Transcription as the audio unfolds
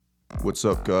What's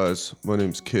up, guys? My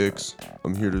name's Kix.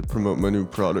 I'm here to promote my new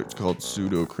product called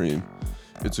Pseudo Cream.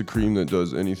 It's a cream that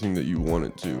does anything that you want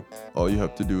it to. All you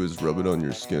have to do is rub it on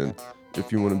your skin.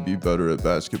 If you want to be better at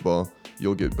basketball,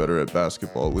 you'll get better at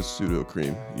basketball with Pseudo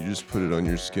Cream. You just put it on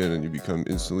your skin and you become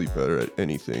instantly better at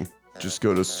anything. Just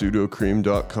go to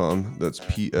pseudocream.com. That's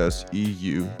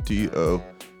PSEUDO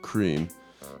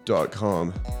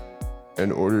cream.com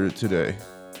and order it today.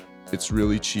 It's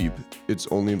really cheap. It's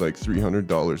only like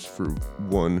 $300 for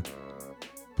one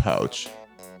pouch.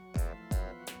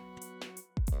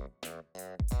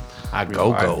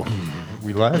 Go.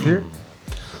 We live here?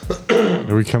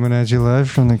 Are we coming at you live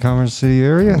from the Commerce City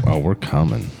area? Oh, we're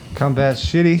coming. Combat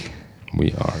Shitty.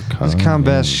 We are coming. It's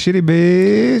Combat Shitty,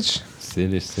 bitch.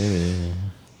 City.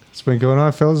 What's been going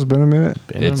on, fellas? It's been a minute.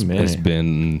 It's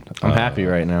been... I'm happy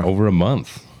right now. Over a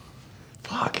month.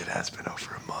 Fuck, it has been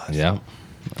over a month. Yeah.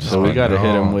 So we got to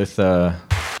hit him with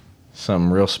something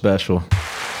real special.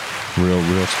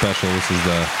 Real special. This is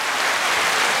the...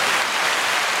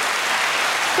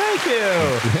 Thank you.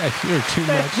 Yeah, you're too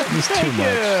much. It's too much.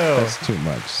 That's too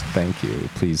much. Thank you.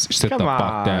 Please sit Come the on.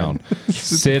 fuck down.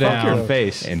 Sit down your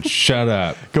face. and shut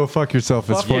up. Go fuck yourself.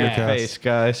 It's Fuck your Sporticast. face,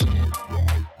 guys.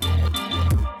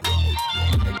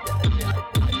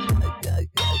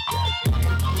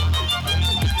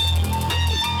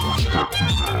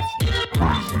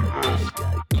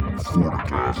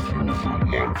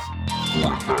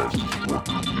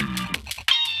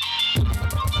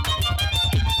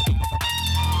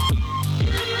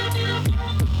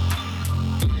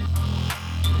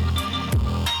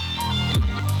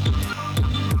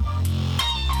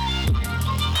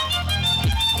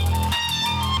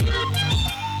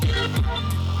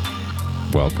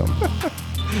 Welcome.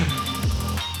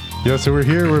 Yeah, so we're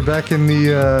here. We're back in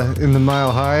the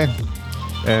Mile High,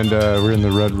 and we're in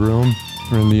the Red Room.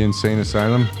 We're in the Insane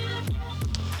Asylum,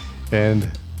 and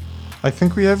I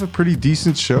think we have a pretty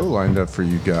decent show lined up for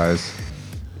you guys.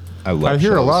 I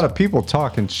hear a lot of people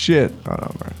talking shit. Oh,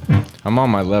 no, man. I'm on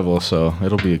my level, so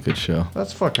it'll be a good show.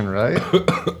 That's fucking right.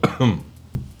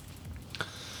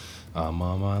 I'm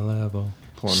on my level.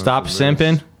 Stop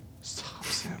simping. Stop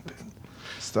simping.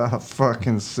 Stop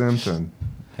fucking simping.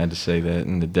 Had to say that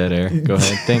in the dead air. Go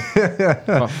ahead.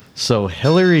 Think. So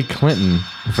Hillary Clinton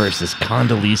versus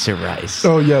Condoleezza Rice.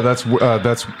 Oh yeah, that's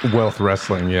Wealth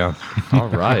Wrestling. Yeah. All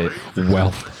right.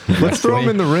 Wealth. Let's throw them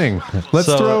in the ring. Let's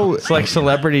throw. It's like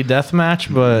celebrity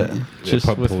deathmatch, but just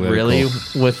with political. really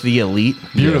with the elite.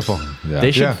 Beautiful. Yeah.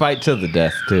 They should Yeah. fight to the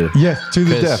death too. Yeah, to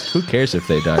the 'Cause death. Who cares if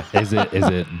they die? Is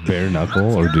it bare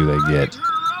knuckle or do they get?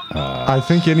 I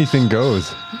think anything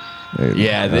goes.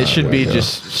 Yeah, this should be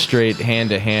just straight hand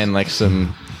to hand, like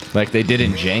they did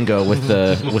in Django with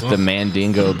the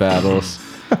Mandingo battles.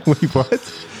 Wait,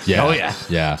 what? Yeah. Oh, yeah.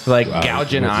 Yeah. Like With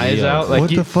gouging Leo. eyes out. Like What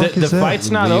the fuck the is that? fight's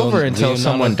not over until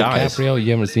someone dies. DiCaprio,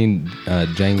 you haven't seen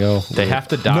Django? They have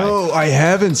to die. No, I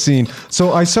haven't seen.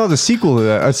 So I saw the sequel to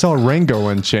that. I saw Rango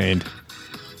Unchained.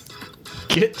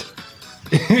 Get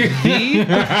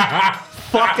the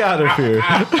fuck out of here.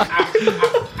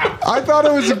 I thought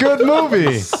it was a good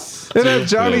movie. It had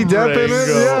Johnny Depp in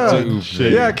it. Yeah,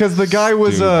 yeah, because the guy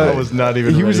was I was not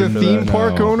even he was a ready for theme that.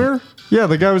 park No. owner. Yeah,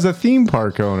 the guy was a theme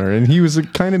park owner, and he was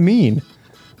kind of mean.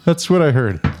 That's what I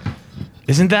heard.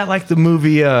 Isn't that like the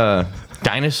movie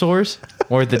Dinosaurs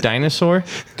or The Dinosaur?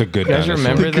 The Good You guys Dinosaur.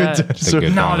 remember The Good that? Dinosaur. The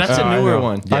Good No, that's a I newer know.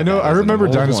 one. I know. that I was an remember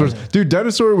old Dinosaurs. one. Dude,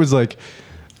 Dinosaur was like,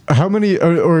 how many?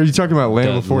 Or are you talking about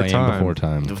Land Before Time? Before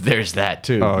Time. There's that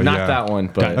too. Oh, Not yeah. that one,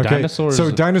 but Okay, Dinosaurs-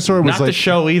 so Dinosaur was not the like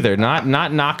show either. Not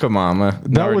Nakamama.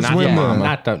 That Or was when the- Nakamama.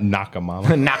 Not the Nakamama.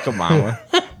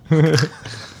 Nakamama.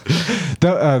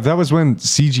 that was when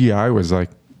CGI was like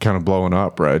kind of blowing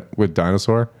up, right? With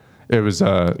Dinosaur, it was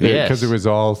because Yes. it was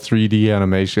all 3D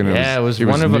animation. Yeah, it was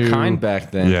one of a kind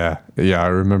back then. Yeah, I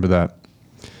remember that.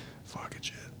 Fucking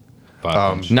shit.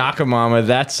 Nakamama.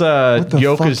 That's the fuck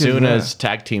is Yokozuna's that?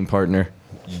 tag team partner.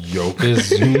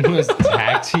 Yokozuna's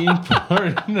tag team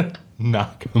partner.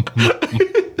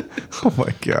 Nakamama. Oh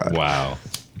my god. Wow.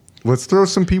 Let's throw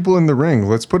some people in the ring.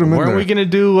 Let's put them in Weren't there. we gonna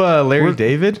do Larry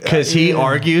David? Because he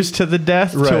argues to the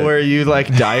death Right. to where you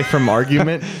like die from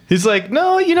argument. He's like,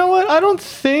 no, you know what? I don't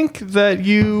think that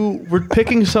you were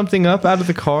picking something up out of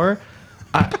the car.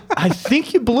 I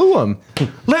think you blew him.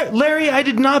 Larry, I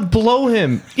did not blow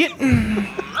him.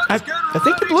 I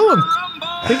think you blew him.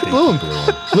 I think you blew him.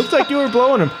 Looked like you were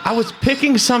blowing him. I was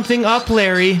picking something up,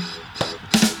 Larry.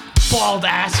 Bald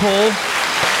asshole.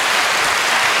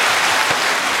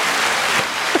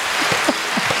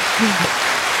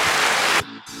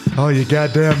 Oh, you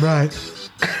goddamn right.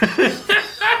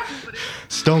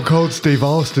 Stone Cold Steve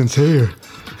Austin's here.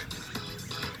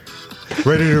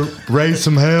 Ready to raise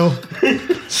some hell?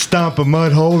 Stomp a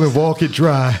mud hole and walk it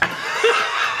dry.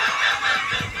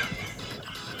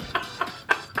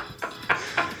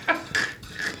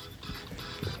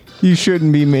 You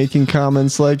shouldn't be making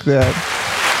comments like that.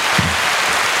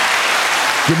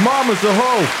 Your mama's a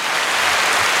hoe.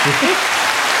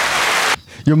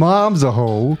 Your mom's a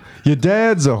hoe. Your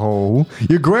dad's a hoe.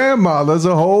 Your grandmother's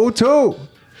a hoe too.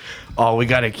 Oh, we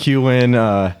got to cue in.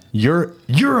 You're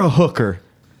a hooker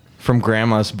from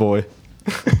Grandma's Boy.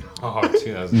 Oh,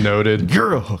 dude, Noted.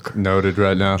 You're a hooker. Noted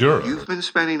right now. You've been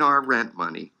spending our rent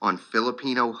money on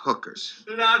Filipino hookers.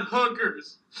 They're not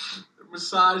hookers. They're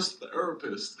massage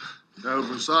therapists. Now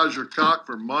massage your cock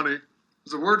for money.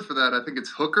 There's a word for that. I think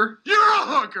it's hooker. You're a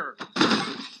hooker!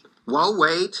 Well,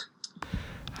 wait.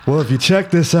 Well, if you check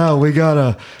this out, we got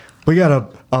a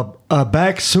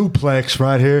back suplex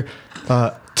right here.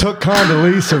 Took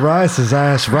Condoleezza Rice's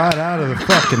ass right out of the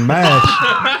fucking match.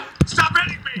 Stop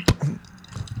hitting me!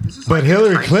 But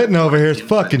Hillary Clinton over here is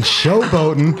fucking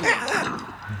showboating.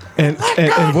 And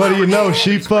what do you know?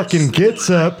 She fucking gets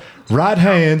up, right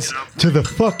hands to the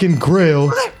fucking grill.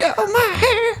 Let go of my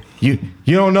hair.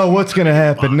 You don't know what's gonna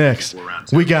happen next.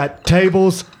 We got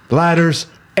tables, ladders,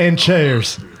 and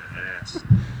chairs.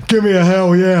 Give me a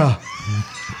hell yeah.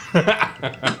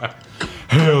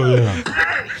 Hell yeah.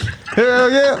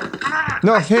 Hell yeah.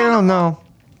 No, hell no.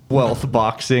 Wealth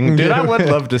boxing. Dude, I would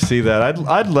love to see that.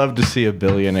 I'd love to see a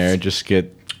billionaire just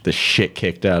get the shit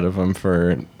kicked out of him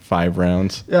for 5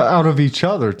 rounds. Yeah, out of each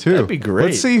other too. That'd be great.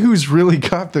 Let's see who's really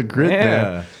got the grit, Yeah.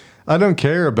 man. I don't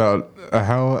care about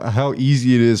how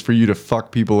easy it is for you to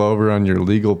fuck people over on your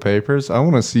legal papers. I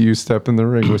want to see you step in the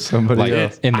ring with somebody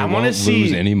else. And they I wanna won't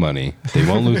lose any money. They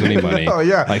won't lose any money. Oh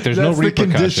yeah, Like there's that's no the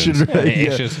condition, repercussions. right?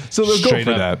 It's Yeah. just So they'll go straight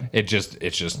for up, that.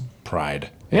 It's just pride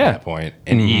at Yeah. that point.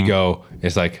 And ego.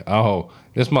 It's like, oh,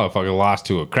 this motherfucker lost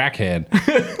to a crackhead.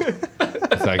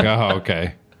 It's like, oh,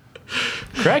 okay.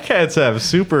 Crackheads have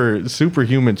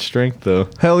superhuman strength, though.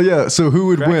 Hell yeah. So who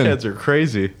would win? Crackheads are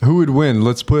crazy. Who would win?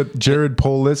 Let's put Jared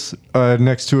Polis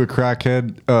next to a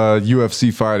crackhead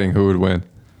UFC fighting. Who would win?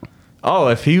 Oh,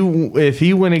 if he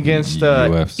went against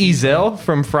UFC. Ezel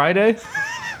from Friday,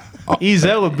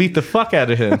 Ezel would beat the fuck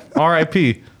out of him.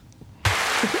 R.I.P.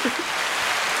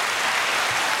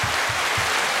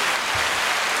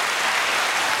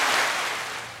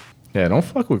 Yeah, don't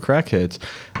fuck with crackheads.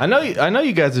 I know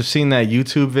you guys have seen that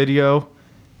YouTube video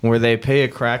where they pay a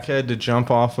crackhead to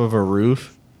jump off of a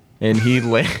roof, and he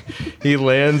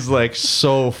lands like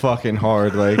so fucking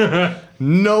hard, like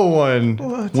no one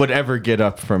would ever get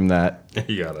up from that.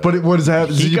 But what does that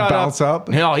happen? Did he got bounce up?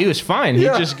 No, he was fine. He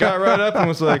just got right up and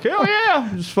was like, "Hell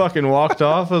yeah!" Just fucking walked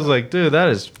off. I was like, "Dude, that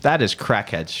is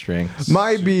crackhead strength."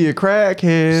 Might be a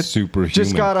crackhead. Superhuman.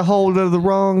 Just got a hold of the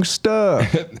wrong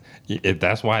stuff.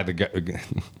 That's why the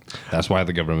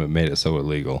government made it so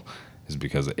illegal, is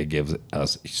because it gives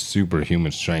us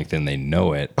superhuman strength and they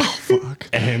know it. Oh, fuck.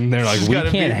 And they're like, we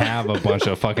can't have a bunch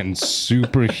of fucking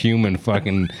superhuman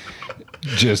fucking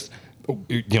just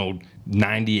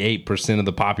 98% of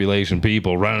the population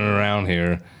people running around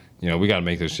here. We got to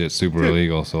make this shit super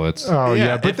illegal. So it's Oh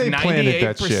yeah, but if they planted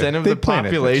that shit. 98% of They the planted that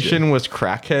population shit. was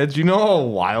crackheads. You know how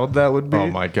wild that would be?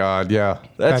 Oh my god, yeah.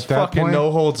 That's At that fucking point-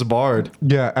 no holds barred.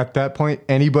 Yeah, at that point,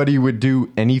 anybody would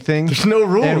do anything. There's no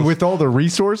rules. And with all the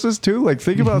resources too, like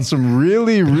think about some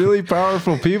really, really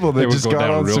powerful people that It would just go got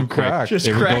down on real some quick. crack. Just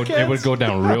it crackheads? would go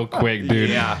down real quick,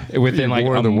 dude. Yeah. Within like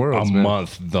War of the Worlds, a man.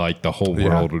 month, like the whole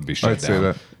world would be shut I'd down. say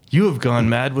that. You have gone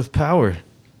mad with power.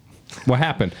 What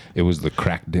happened? It was the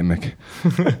crackdemic.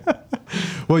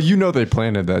 Well, they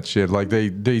planted that shit. Like they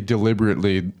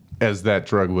deliberately, as that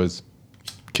drug was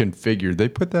configured, they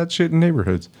put that shit in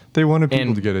neighborhoods. They wanted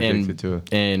people to get addicted to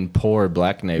it. In poor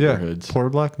black neighborhoods. Yeah, poor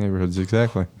black neighborhoods,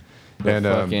 exactly. And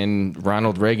Fucking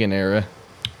Ronald Reagan era.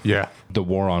 yeah, The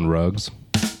war on rugs.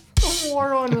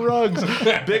 War on rugs.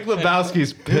 Big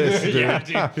Lebowski's pissed,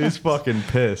 dude. He's fucking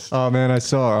pissed. oh man, I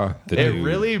saw It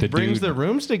really brings the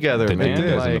rooms together, The man. dude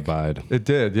doesn't Like, abide. it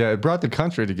did. Yeah, it brought the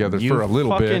country together you for a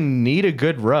little fucking bit. need a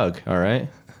good rug, all right?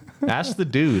 Ask the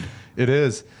dude. It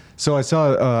is. So I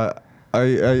saw. I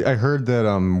heard that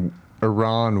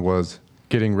Iran was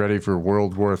getting ready for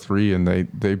World War III, and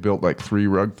they built like 3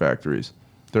 rug factories.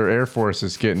 Their air force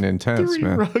is getting intense, 3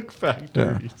 man. rug Yeah,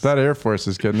 factories. that air force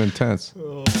is getting intense.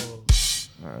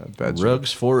 Bad joke.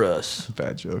 Rugs for us.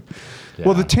 Bad joke.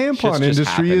 Well, the tampon Shit's just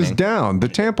industry is happening. down. The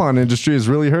tampon industry is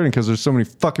really hurting because there's so many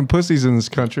fucking pussies in this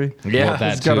country. Yeah. Well,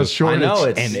 that It's got a too. shortage. I know,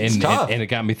 it's And tough. it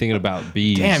got me thinking about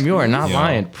bees. Damn, you are not know.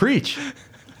 lying. Preach.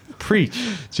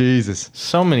 Preach. Jesus.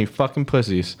 So many fucking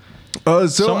pussies.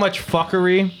 So much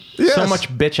fuckery. Yes. So much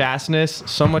bitch assness.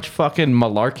 So much fucking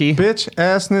malarkey. Bitch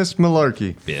assness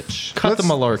malarkey. Bitch. Cut the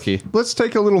malarkey. Let's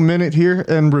take a little minute here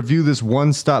and review this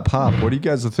one-stop hop. What do you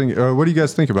guys think? What do you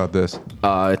guys think about this?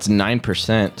 It's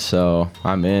 9%, so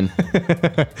I'm in.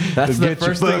 That's the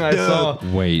first thing I saw.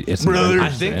 Wait, it's I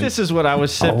think this is what I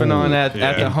was sipping on at the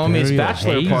homie's Imperial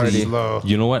bachelor hazy. party.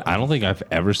 You know what? I don't think I've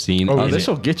ever seen. Oh, this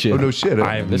will get you. Oh, no shit.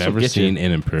 I've This'll never get you. seen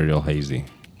an Imperial Hazy.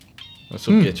 This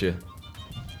will get you.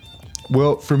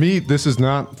 Well, for me, this is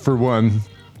not for one.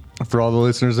 For all the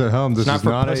listeners at home, this not is for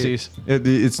not pussies.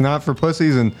 It's not for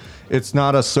pussies, and it's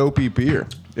not a soapy beer.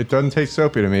 It doesn't taste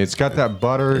soapy to me. It's got that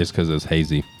butter. It's because it's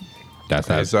hazy.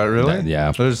 Is that really?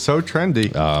 Yeah. They're so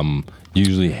trendy.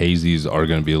 Usually hazies are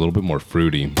going to be a little bit more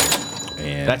fruity.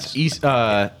 And That's East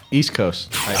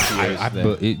Coast.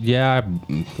 yeah,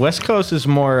 West Coast is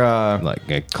more like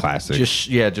a classic.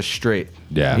 just straight.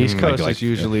 Yeah. East Like- Coast like- is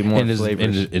usually more and it's-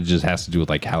 flavors. and it just has to do with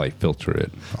like how they filter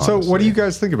it. So, what do honestly. you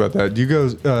guys think about that? Do you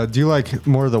go? Do you like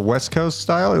more of the West Coast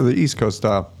style or the East Coast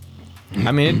style?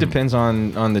 I mean, it depends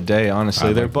on the day. Honestly,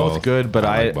 I they're like both good, but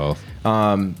I like both.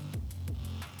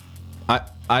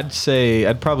 I'd say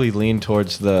I'd probably lean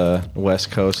towards the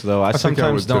West Coast, though. I think I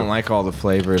sometimes would, don't too. like all the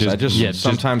flavors. I just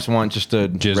sometimes want just a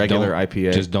regular don't,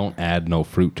 IPA. Just don't add no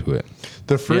fruit to it.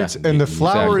 The fruits Yeah, and the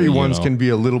flowery exactly, you ones know. can be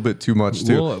a little bit too much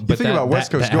too. Well, you but think about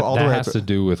West Coast, go all the that way has up to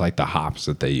do with like the hops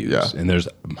that they use, Yeah. and there's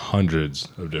hundreds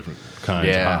of different kinds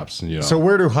of hops. You know, So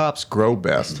where do hops grow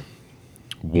best?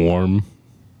 warm,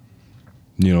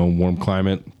 warm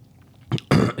climate.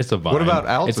 It's a vine. What about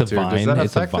It's a altitude? Does vine. that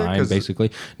It's a affect it? vine, 'Cause-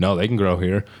 basically. No, they can grow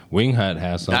here. Wing Hut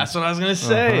has some. That's what I was gonna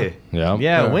say. Yeah.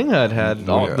 Yeah, Wing Hut had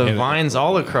all Yeah. the And- vines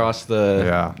all across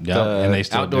the Yeah, and they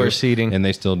still outdoor do. seating. and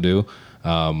they still do.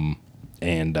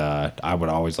 I would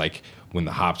always like when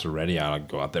the hops are ready, I'd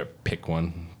go out there, pick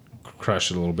one,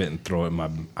 crush it a little bit, and throw it in my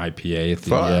IPA at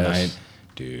the end of the Fudge. night,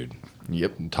 dude.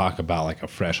 Yep. Talk about like a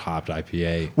fresh hopped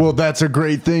IPA. Well, that's a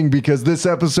great thing because this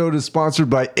episode is sponsored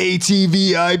by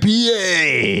ATV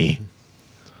IPA.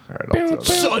 All right, I'll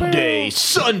throw that.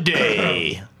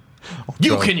 Sunday.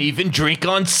 You can even drink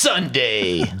on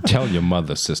Sunday. Tell your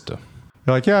mother, sister.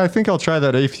 You're like, yeah, I think I'll try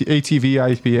that ATV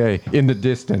IPA. In the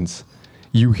distance,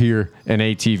 you hear an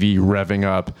ATV revving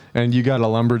up, and you got a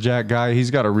lumberjack guy.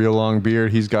 He's got a real long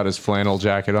beard. He's got his flannel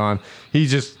jacket on. He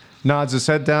just nods his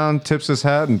head down, tips his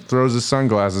hat, and throws his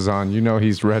sunglasses on. You know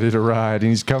he's ready to ride, and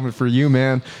he's coming for you,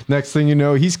 man. Next thing you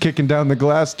know, he's kicking down the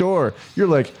glass door. You're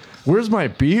like, where's my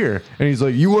beer? And he's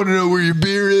like, you want to know where your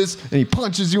beer is? And he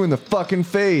punches you in the fucking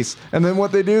face. And then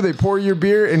what they do, they pour your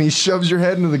beer, and he shoves your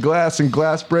head into the glass, and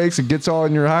glass breaks and gets all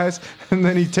in your eyes. And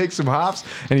then he takes some hops,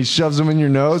 and he shoves them in your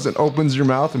nose and opens your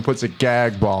mouth and puts a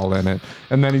gag ball in it.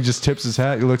 And then he just tips his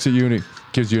hat, he looks at you, and he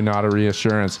gives you a nod of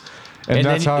reassurance. And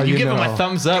that's then how you give know. him a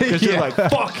thumbs up because you're Yeah. like,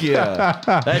 fuck yeah.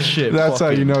 That shit. That's how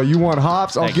you know. You want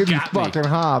hops? I'll That give you got me. fucking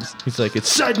hops. He's like,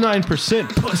 it's said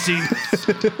 9%, pussy.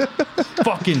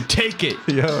 Fucking take it.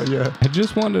 Yeah. I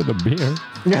just wanted a beer.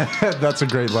 That's a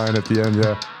great line at the end,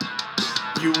 yeah.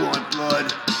 You want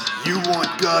blood, you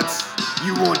want guts,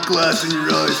 you want glass in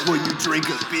your eyes while you drink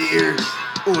a beer.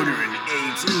 Order an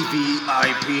ATV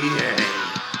IPA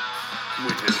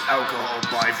with an alcohol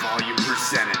by volume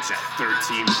percentage at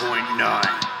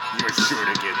 13.9. You're sure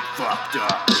to get fucked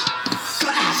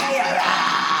up.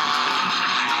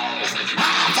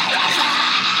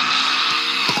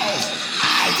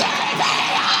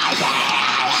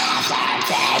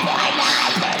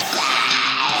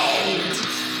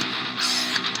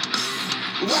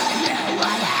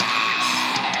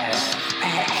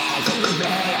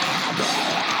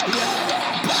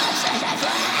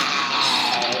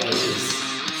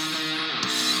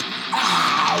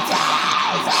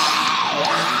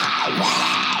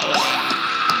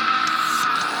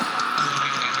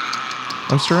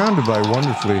 I'm surrounded by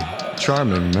wonderfully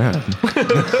charming men.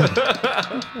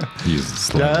 He's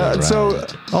slightly aroused. So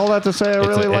all that to say, I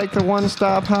really like the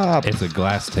one-stop hop. It's a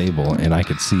glass table, and I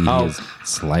could see he is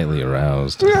slightly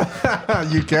aroused.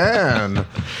 You can.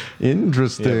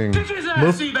 Interesting.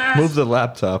 Move the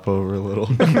laptop over a little.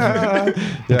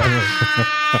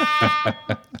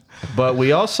 But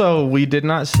we did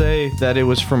not say that it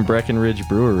was from Breckenridge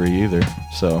Brewery either.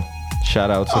 So shout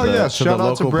out to the shout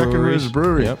out to local Breckenridge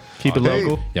Brewery. Yep. Keep it Hey,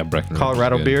 local. Yeah, Breckenridge.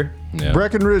 Colorado is good. beer. Yeah.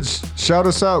 Breckenridge, shout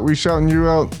us out. We shouting you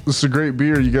out. This is a great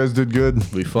beer. You guys did good.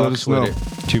 We Let us fucks know.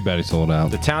 with it. Too bad he sold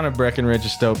out. The town of Breckenridge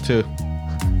is dope too.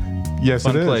 Yes,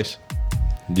 Fun it is. place.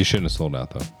 You shouldn't have sold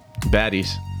out though.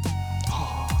 Baddies.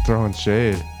 Throwing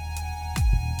shade.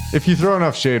 If you throw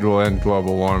enough shade, we'll end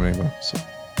global warming. So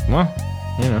Well,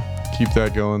 you know, keep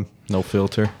that going. no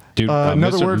filter. Dude,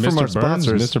 another word from our Burns,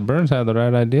 sponsors. Mr. Burns had the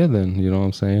right idea then. You know what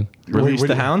I'm saying? Release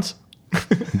the hounds.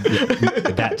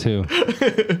 That too.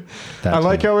 I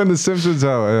like how in The Simpsons,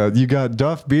 you got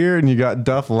Duff Beer and you got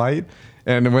Duff Light.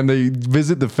 And when they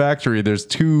visit the factory, there's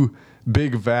 2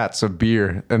 big vats of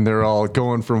beer, and they're all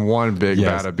going from one big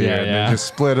vat of beer, Yeah, and yeah. they just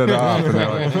split it off, and they're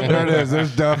like, there it is,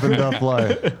 there's Duff and Duff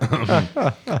Light.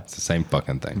 It's the same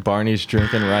fucking thing. Barney's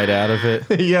drinking right out of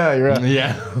it. Yeah, you're right.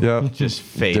 Yeah. Yep. Just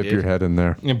faded. Dip your head in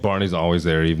there. And Barney's always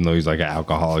there, even though he's like an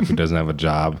alcoholic who doesn't have a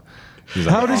job. He's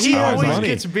like, How does he He have always money?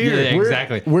 gets beer. Yeah,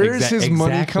 exactly. Where is his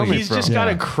money coming He's from? just got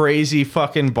a crazy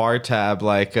fucking bar tab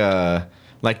like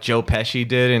Joe Pesci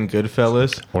did in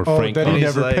Goodfellas. Or Oh, Frank. that he He's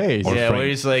never like, pays. Yeah, Frank- where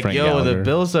he's like, Frank yo, Gallagher. the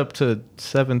bill's up to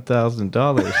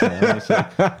 $7,000 now. He's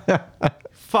like,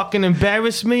 fucking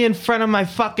embarrass me in front of my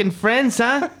fucking friends,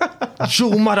 huh? You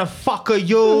motherfucker,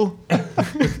 you.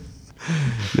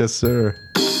 Yes, sir.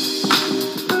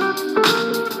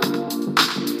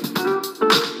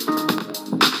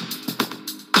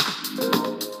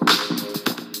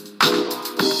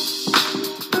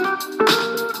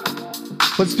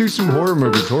 Let's do some horror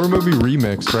movies. Horror movie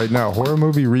remix right now. Horror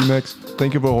movie remix.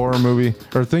 Think of a horror movie,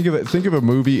 or think of a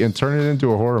movie and turn it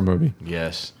into a horror movie.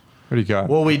 Yes. What do you got?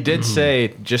 Well, we did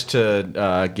say, just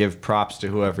to give props to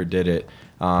whoever did it,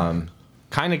 kind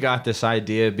of got this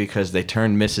idea because they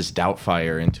turned Mrs.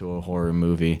 Doubtfire into a horror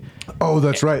movie. Oh,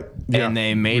 that's right. Yeah, And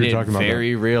they we made were it talking about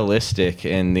very realistic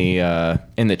in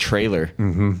the trailer.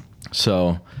 Mm-hmm.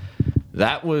 So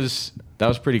that was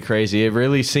pretty crazy. It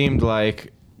really seemed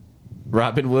like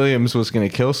Robin Williams was going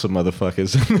to kill some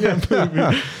motherfuckers in that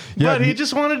movie. Yeah, But he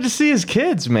just wanted to see his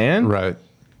kids, man. that. Right.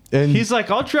 And He's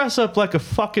like, I'll dress up like a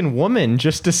fucking woman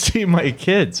just to see my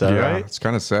kids, all yeah, right? it's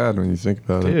kind of sad when you think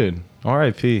about it. Dude,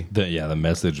 R.I.P. The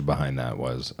message behind that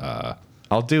was,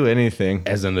 I'll do anything.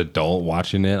 as an adult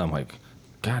watching it, I'm like,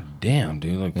 God damn,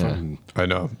 dude. Like, fucking, I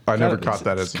know. I never caught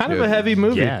that as It's a kind kid. of a heavy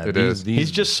movie. yeah, It these- is. these-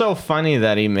 He's just so funny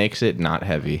that he makes it not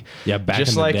heavy. Yeah, back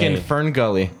just in the like day. in Fern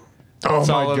Gully. Oh It's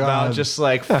my all God. about just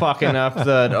like fucking up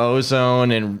the ozone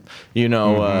and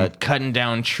cutting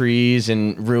down trees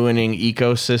and ruining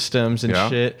ecosystems and Yeah.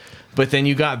 shit. But then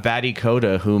you got Batty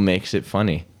Coda who makes it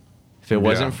funny. If it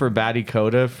wasn't Yeah. for Batty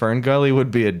Coda, Fern Gully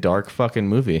would be a dark fucking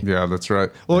movie. Yeah, that's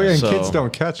right. Well, yeah, and So, kids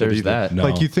don't catch it there's either. that. No,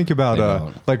 Like you think about they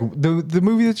don't. like the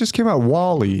movie that just came out,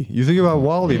 Wall-E. You think about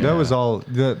Wall-E. That was all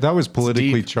that was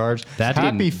politically deep. charged. that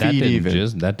Happy Feet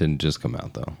even. that didn't just come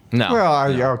out though. No.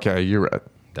 Well, okay, you're right.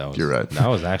 That was, You're right. That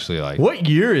was actually like, What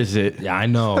year is it? yeah, I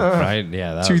know, right?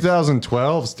 Yeah, that was,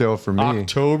 2012 still for me.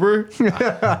 October?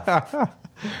 Yeah,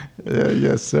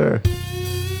 yes, sir.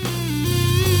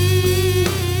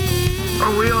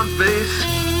 Are we on base?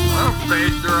 I'll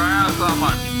base your ass on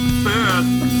my fist.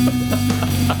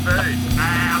 Base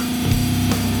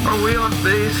ass. Are we on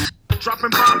base?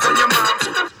 Dropping bombs on your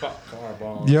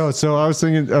mouth. Yo, so I was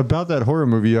thinking about that horror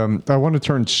movie. I want to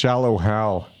turn Shallow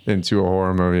Hal into a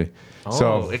horror movie.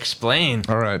 Oh, explain.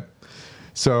 All right.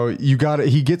 So you got it.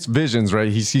 He gets visions,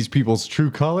 right? He sees people's true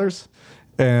colors,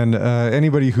 and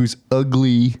anybody who's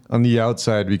ugly on the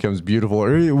outside becomes beautiful,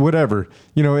 or whatever.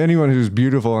 You know, anyone who's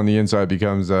beautiful on the inside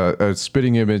becomes a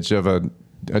spitting image of a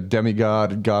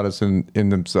demigod, goddess in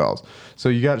themselves. So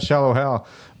you got Shallow Hal,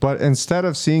 but instead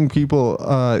of seeing people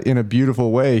in a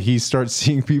beautiful way, he starts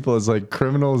seeing people as like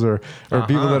criminals or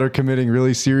people that are committing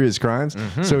really serious crimes.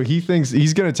 So he thinks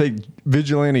he's going to take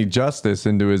vigilante justice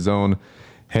into his own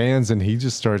hands, and he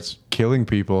just starts killing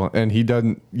people, and he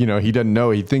doesn't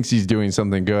know. He thinks he's doing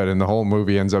something good, and the whole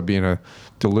movie ends up being a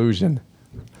delusion.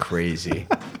 Crazy.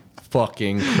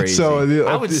 Fucking crazy. So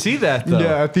I would see that though.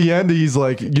 Yeah, at the end he's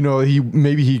like,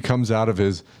 he comes out of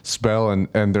his spell, and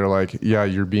they're like, yeah,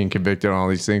 you're being convicted on all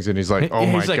these things, and he's like, oh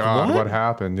He's my like, god, what? what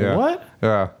happened? Yeah. What?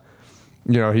 Yeah.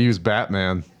 He was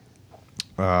Batman.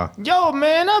 Yo,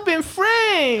 man, I've been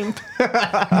framed.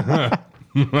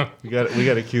 we got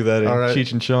to cue that in. All right.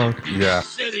 Cheech and Chong. Yeah.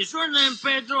 Said, is your name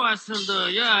Pedro? I said,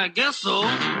 yeah, I guess so.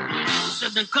 He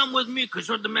said, then come with me, because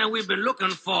you're the man we've been looking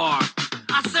for.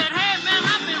 I said, hey, man,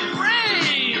 I've been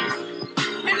framed.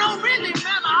 And no, really,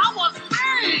 man, I was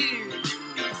framed.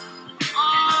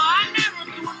 I never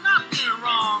do nothing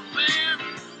wrong, man.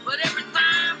 But every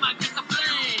time I get the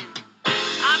blame,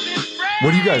 I've been framed.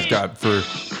 What do you guys got for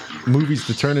movies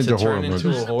to turn into horror movies?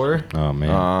 a horror. oh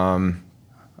man.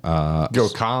 Go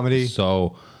comedy.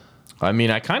 So I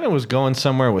mean, I kind of was going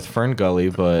somewhere with Fern Gully,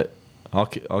 but I'll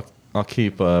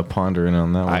keep pondering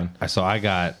on that one.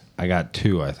 I got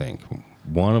two, I think.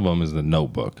 One of them is The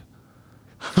Notebook.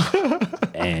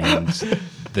 And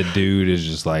the dude is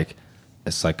just like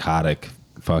a psychotic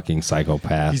fucking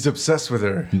psychopath. He's obsessed with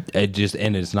her.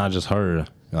 And it's not just her.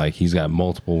 Like he's got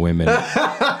multiple women.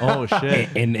 Oh shit!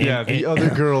 And the other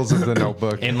girls of the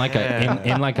Notebook. in like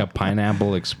a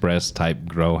Pineapple Express type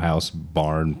grow house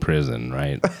barn prison,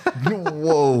 right?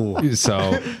 Whoa.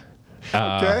 So,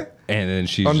 Okay. And then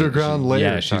she's Underground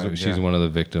layer Yeah, time, she's one of the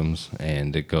victims,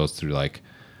 and it goes through like,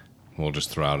 we'll just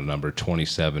throw out a number,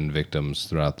 27 victims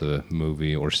throughout the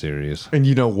movie or series. And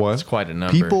you know what? It's quite a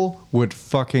number. People would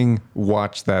fucking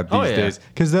watch that these days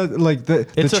because that like the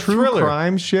It's a true thriller.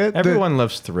 crime shit. Everyone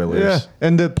loves thrillers. Yeah,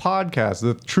 and the podcast,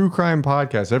 the true crime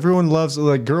podcast. Everyone loves.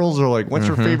 Like girls are like, "What's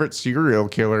your favorite serial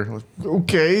killer?" Like,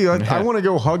 okay, I want to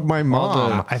go hug my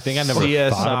mom. I think I never thought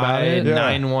about CSI, it.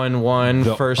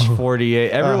 911, First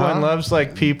 48. Everyone loves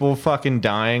like people fucking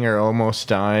dying or almost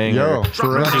dying. Yo, or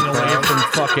running away from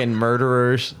fucking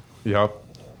murderers. Yep.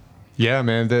 Yeah,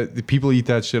 man. The people eat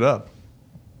that shit up.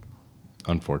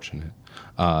 Unfortunate.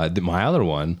 My other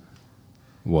one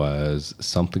was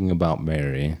Something About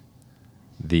Mary.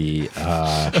 The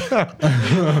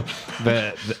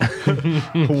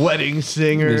Wedding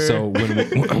singer. So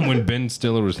when Ben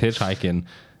Stiller was hitchhiking,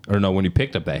 or no, when he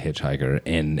picked up that hitchhiker,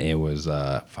 and it was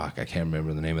I can't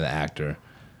remember the name of the actor,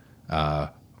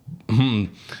 but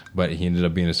he ended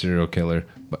up being a serial killer.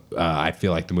 But I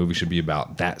feel like the movie should be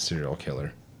about that serial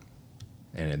killer,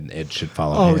 and it should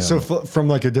follow. Oh, so from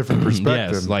like a different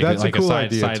perspective. Yes, like That's like a cool side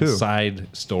idea too. side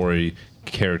story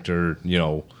character,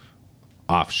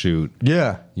 offshoot.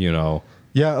 Yeah.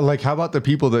 Yeah, like how about the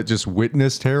people that just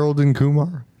witnessed Harold and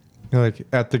Kumar? Like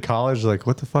at the college, like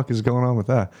what the fuck is going on with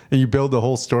that? And you build the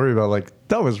whole story about like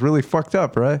that was really fucked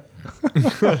up, right?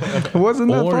 Wasn't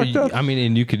that fucked up? I mean,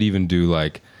 and you could even do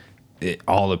like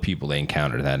all the people they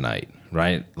encountered that night,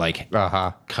 right? Like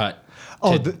cut.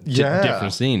 Oh, to yeah,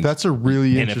 different scenes. That's a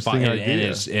really And interesting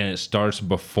idea. And it starts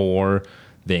before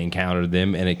they encounter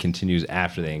them, and it continues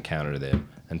after they encounter them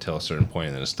until a certain point,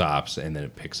 and then it stops, and then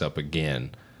it picks up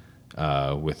again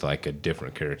with like a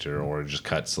different character, or it just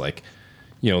cuts like,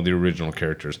 the original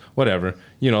characters, whatever.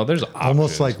 There's options.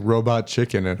 Almost like Robot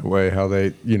Chicken in a way, how they,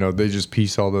 they just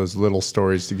piece all those little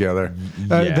stories together.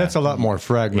 Yeah. That's a lot more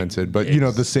fragmented, but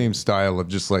the same style of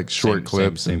just like short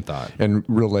clips, same thought, and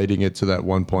relating it to that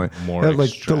one point. More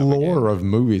like the lore of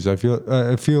movies. I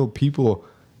feel people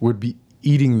would be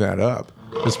eating that up.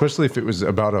 Especially if it was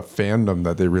about a fandom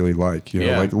that they really like,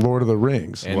 like Lord of the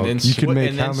Rings. And then you can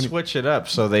make and then switch it up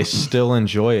so they still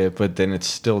enjoy it, but then it's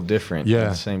still different at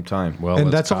the same time. Well,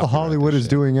 and that's all Hollywood is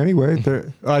doing anyway.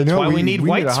 I know why we need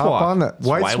White to hop Swap. on that.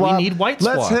 White Why Swap. we need White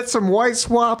Swap. Let's hit some White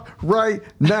Swap right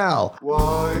now.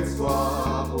 White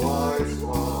swap,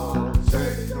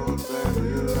 take your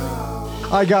family around.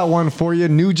 I got one for you,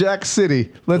 New Jack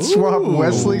City. Let's swap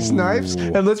Wesley Snipes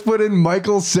and let's put in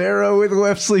Michael Cera with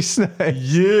Wesley Snipes.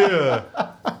 Yeah.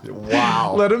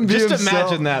 Wow. Let him be Just himself.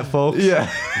 imagine that, folks. Yeah.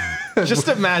 Just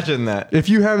imagine that. If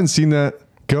you haven't seen that,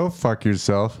 go fuck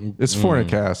yourself. It's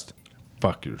Fornicast.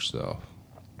 Fuck yourself.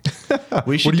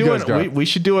 We should do you guys got? we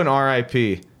should do an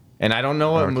RIP. And I don't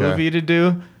know what movie to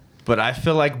do, but I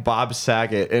feel like Bob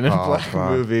Saget in a black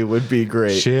movie would be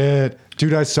great. Shit.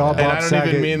 Dude, I saw Bob And I don't Saget.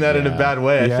 even mean that in a bad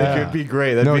way. I think it would be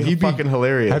great. That'd be fucking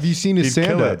hilarious. Have you seen his He'd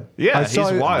kill stand-up? it. Yeah, I saw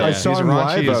he's wild. I saw He's him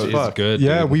raunchy live. as fuck. It's good.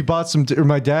 Yeah, dude. we bought some. Or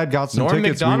my dad got some Norm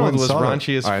tickets. Macdonald we was went and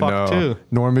saw raunchy it. as I fuck, know. too.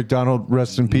 Norm Macdonald,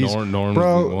 rest in peace. Norm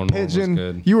Bro, was Pigeon,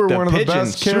 good. you were The one of the Pigeon,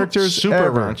 best characters super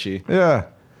ever. raunchy. Yeah,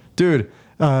 dude.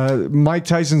 Mike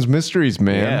Tyson's Mysteries,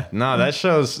 man. Yeah, no, that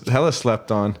show's hella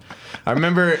slept on. I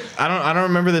remember, I don't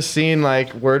remember the scene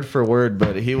like word for word,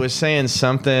 but he was saying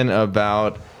something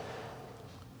about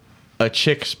a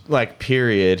chick's like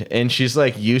period, and she's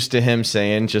like used to him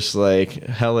saying just like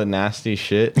hella nasty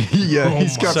shit. Yeah,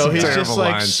 he's got So some he's terrible just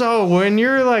like, lines. so when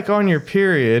you're like on your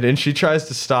period, and she tries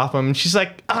to stop him, and she's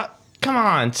like, come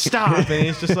on, stop. And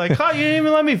he's just like, oh, you didn't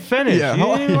even let me finish. Yeah, You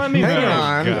didn't even let me hang finish.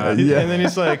 on. God. Yeah. And then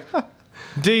he's like,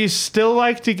 do you still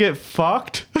like to get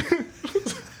fucked?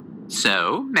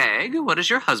 So, Meg, what does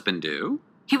your husband do?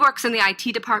 He works in the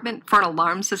IT department for an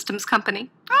alarm systems company.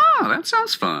 Oh, that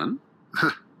sounds fun.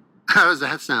 How does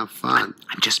that sound fun?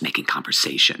 I'm just making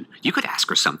conversation. You could ask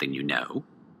her something you know.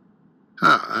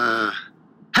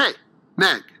 Hey,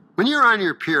 Meg, when you're on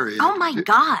your period... Oh my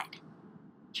God.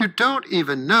 You don't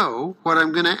even know what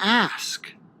I'm going to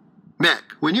ask. Meg,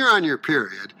 when you're on your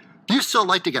period, do you still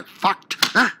like to get fucked?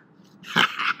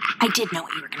 I did know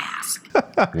what you were going to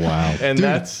ask. Wow. And Dude.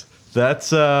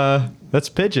 that's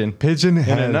Pigeon. Pigeon in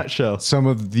had a nutshell. some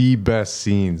of the best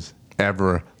scenes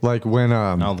ever. Like when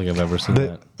I don't think I've ever seen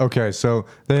that. Okay, so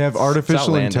they have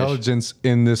artificial outlandish. intelligence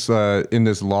in this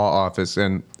law office,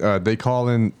 and they call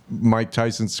in Mike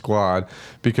Tyson's squad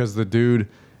because the dude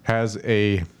has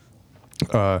a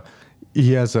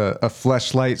he has a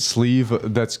fleshlight sleeve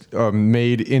that's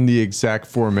made in the exact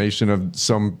formation of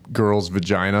some girl's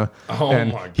vagina. Oh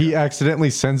and my God. he accidentally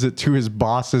sends it to his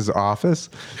boss's office.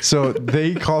 So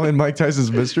they call in Mike Tyson's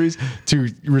Mysteries to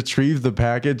retrieve the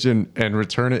package and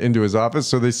return it into his office.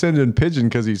 So they send in Pigeon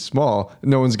because he's small.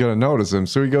 No one's going to notice him.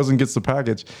 So he goes and gets the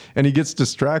package and he gets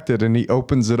distracted and he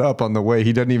opens it up on the way.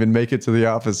 He doesn't even make it to the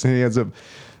office. And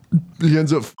he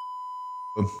ends up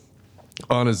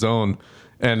on his own.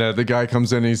 And the guy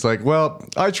comes in and he's like, well,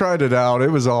 I tried it out. It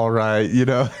was all right, you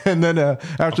know. And then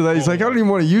after that, he's like, I don't even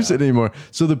want to use it anymore.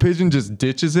 So the pigeon just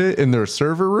ditches it in their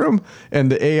server room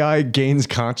and the AI gains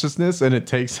consciousness and it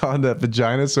takes on that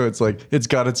vagina. So it's like it's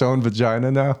got its own vagina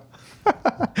now.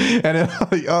 And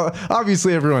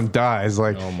obviously everyone dies.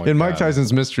 Like in Mike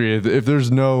Tyson's Mystery, if there's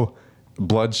no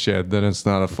bloodshed, then it's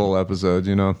not a full episode,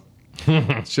 you know.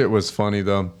 Shit was funny,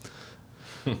 though.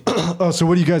 Oh, so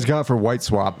what do you guys got for White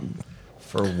Swap?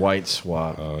 For White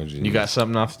Swap. Oh, geez. You got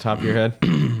something off the top of your head?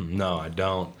 No, I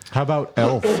don't. How about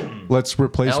Elf? Let's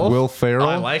replace Elf? Will Ferrell. Oh,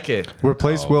 I like it.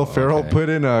 Replace Will Ferrell. Put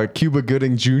in Cuba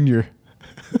Gooding Jr.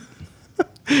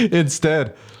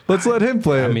 instead. Let's let him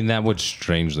play it. I mean, that would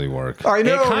strangely work. I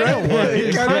know, It kind right? of would.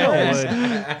 It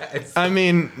kinda would. I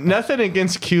mean, nothing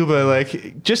against Cuba.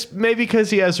 Like, just maybe because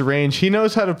he has range, he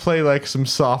knows how to play like some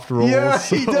soft roles. Yeah,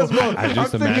 he does. Well, I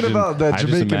just I'm thinking imagine- about that I just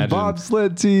Jamaican imagine-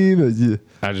 bobsled team.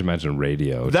 I just imagine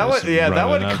radio. That would, just that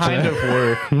would running up kind to- of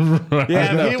work.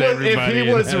 Yeah, up to if he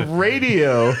everybody was and-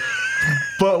 radio,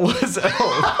 but was Elf.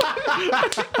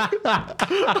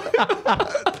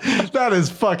 That is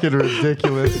fucking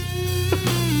ridiculous.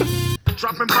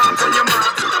 Dropping bombs on your mom.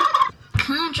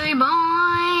 Country boy,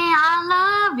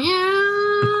 I love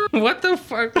you. What the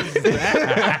fuck is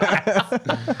that?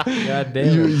 God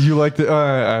damn it. You like the?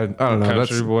 I don't know.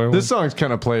 Country That's, boy one? this song's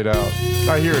kind of played out.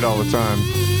 I hear it all the time.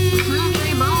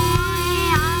 Country boy,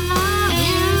 I love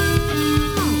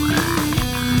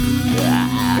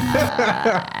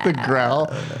you. The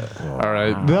growl. All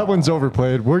right, that one's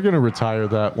overplayed. We're gonna retire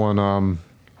that one.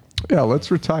 Yeah,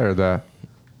 let's retire that.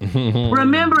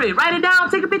 Remember it. Write it down.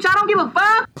 Take a picture. I don't give a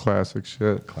fuck. Classic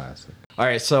shit. Classic. All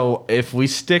right, so if we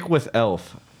stick with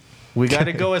Elf, we got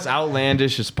to go as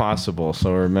outlandish as possible.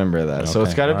 So remember that. So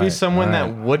it's Okay, got to be alright, someone that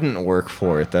alright. wouldn't work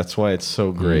for it. That's why it's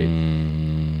so great.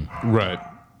 Right.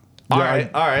 All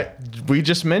right. We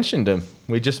just mentioned him.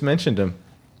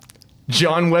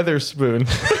 John Weatherspoon.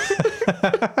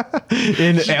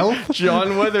 In Elf, John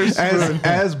Weatherspoon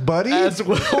as Buddy. as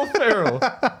Will Ferrell.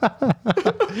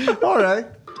 All right.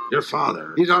 Your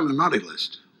father, he's on the naughty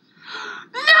list.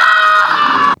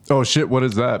 Oh shit! What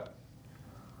is that?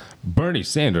 Bernie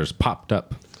Sanders popped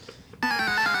up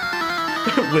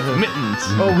With mittens.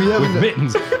 Oh, we haven't. with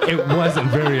mittens. It wasn't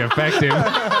very effective.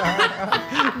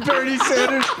 Bernie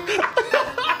Sanders.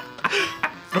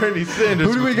 Bernie Sanders.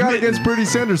 Who do we got against Bernie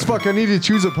Sanders? Fuck! I need to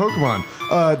choose a Pokemon.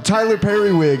 Tyler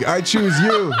Perrywig. I choose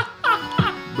you.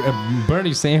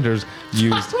 Bernie Sanders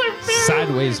used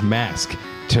sideways mask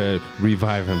to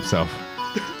revive himself.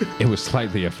 It was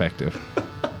slightly effective.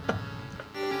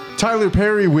 Tyler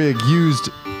Perrywig used.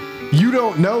 You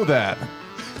don't know that.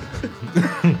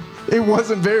 It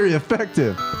wasn't very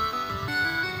effective.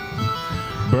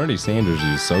 Bernie Sanders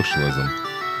used socialism.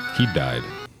 He died.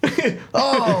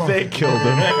 Oh, They killed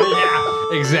him.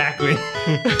 Yeah, exactly.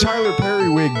 Tyler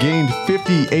Perrywig gained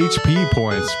 50 HP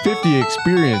points, 50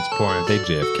 experience points. They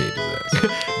JFK'd his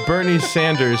ass. Bernie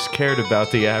Sanders cared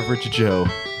about the average Joe.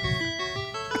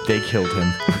 They killed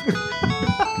him.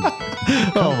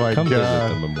 Oh my Come visit the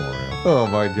god. memorial. Oh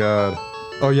my god.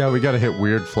 Oh yeah, we gotta hit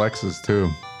weird flexes too.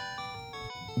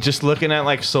 Just looking at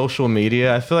like social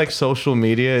media, I feel like social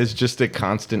media is just a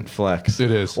constant flex.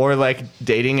 It is. Or like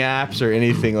dating apps or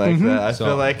anything like that. I So-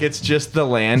 feel like it's just the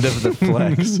land of the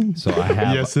flex. So I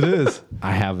have Yes, it is.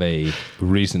 I have a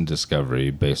recent discovery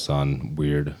based on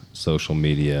weird social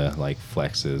media like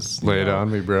flexes. Lay it on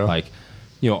me, bro. Like,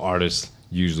 artists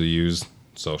usually use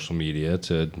social media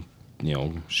to,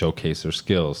 showcase their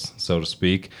skills, so to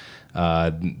speak.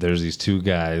 There's these two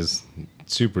guys,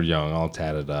 super young, all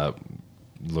tatted up,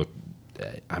 look,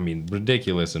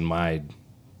 ridiculous in my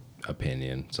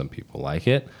opinion. Some people like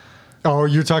it. Oh,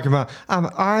 you're talking about I'm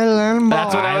island boy.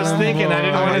 That's what I was thinking. I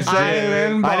didn't want to say it.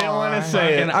 Island I didn't want to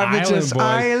say it. I'm Island just boy.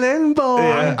 island boy.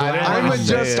 Yeah, I didn't I'm wanna a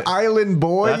say just it. island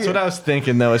boy. That's what I was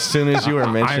thinking though. As soon as you were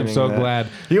I mentioning, am so that. glad.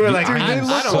 You were like, Dude, they I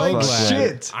look don't like fuck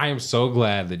shit. I am so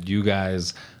glad that you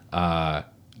guys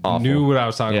knew what I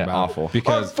was talking Yeah, about. awful.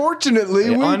 Because Unfortunately,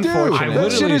 we do. unfortunately.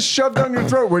 That shit is shoved down your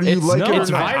throat, whether you like it or it's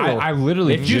not. viral. I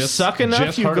literally if you just, suck enough,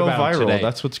 just you heard go about him viral. today.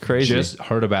 That's what's crazy. Just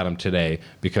heard about him today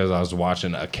because I was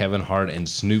watching a Kevin Hart and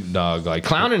Snoop Dogg like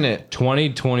Clowning it.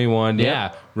 2021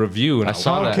 review, and I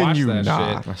saw that. How can watched you that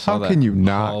not? shit. How can you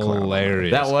not? clown?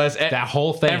 Hilarious. That was that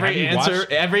whole thing. Have Every you answer,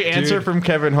 watched- every answer Dude. from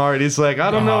Kevin Hart. He's like, I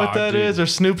don't know what that dude. is. Or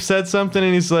Snoop said something,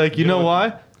 and he's like, you know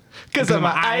why? Because I'm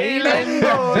an island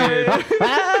boy.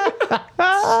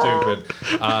 Stupid.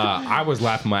 I was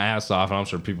laughing my ass off, and I'm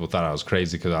sure people thought I was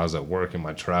crazy because I was at work in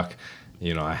my truck.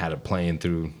 You know, I had it playing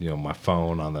through, my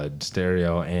phone on the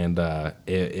stereo, and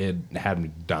it had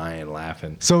me dying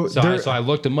laughing. So I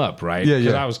looked him up, right? Yeah,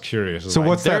 Because yeah. I was curious. I was So like,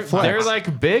 what's that flex? They're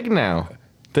like big now.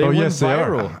 They went yes, they are.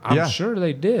 viral. I'm Yeah. sure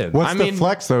they did. What's the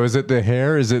flex though? Is it the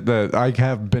hair? Is it the I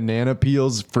have banana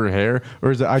peels for hair,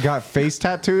 or is it I got face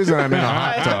tattoos and I'm in a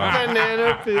hot tub?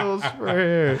 Banana peels for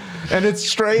hair. And it's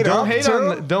straight Don't up. hate too?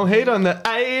 on the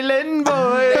island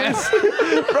boys.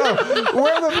 Bro,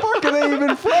 where the fuck are they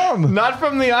even from? Not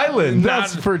from the island.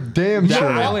 That's for damn That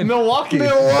sure. island. Milwaukee.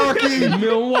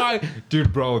 Milwaukee.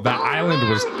 Dude, bro, that island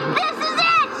was.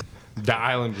 The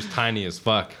island was tiny as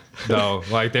fuck, though.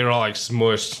 Like they were all like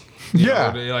smushed.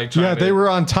 Yeah, They they were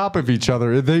on top of each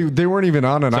other. They weren't even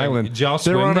on an island. did y'all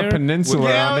They were swim on a there? peninsula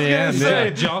Yeah, I on was the gonna end. say,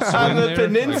 Did y'all on swim the there?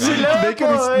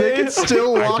 peninsula. They can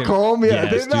still walk home. Yeah,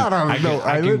 Yes, they're not on I no can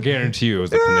island. guarantee you it was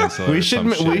the peninsula. We or should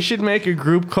some shit. we should make a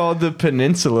group called the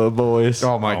Peninsula Boys.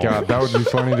 Oh my god, that would be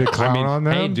funny to clown on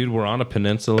them. Hey, dude, we're on a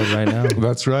peninsula right now.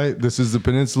 That's right. This is the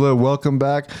Peninsula. Welcome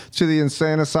back to the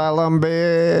Insane Asylum,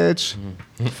 bitch.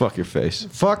 Fuck your face.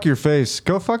 Fuck your face.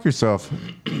 Go fuck yourself.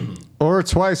 Or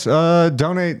twice.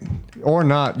 Donate or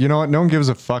not. You know what? No one gives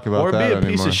a fuck about Or be that a piece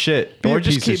anymore. of shit. Be Or a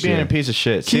just piece keep of being shit. a piece of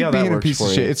shit. See Keep how that being a works piece for of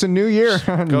you. shit. It's a new year.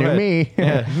 Go New ahead. me.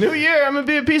 Yeah. New year, I'm gonna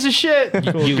be a piece of shit.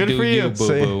 Cool. You Good do for you. you,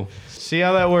 boo-boo. See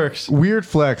how that works. Weird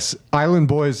flex. Island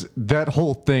Boys, that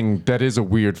whole thing, that is a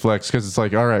weird flex because it's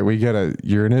like, all right,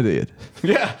 you're an idiot.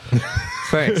 Yeah.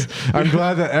 Thanks. I'm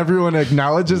glad that everyone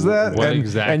acknowledges that. What and,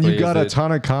 exactly and you got is a it?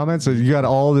 ton of comments and you got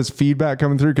all this feedback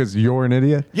coming through because you're an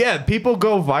idiot. Yeah, people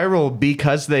go viral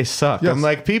because they suck. Yes. I'm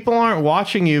like, people aren't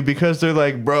watching you because they're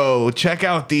like, bro, check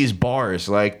out these bars.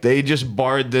 Like, they just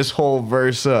barred this whole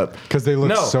verse up. Because they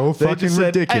look so they fucking just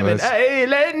said, ridiculous. I'm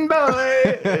an island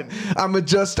boy. I'm a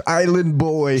just island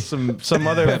boy. some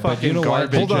other But fucking you know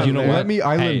what? garbage. Hold on. You know Let what? me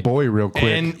island Hey. boy real quick.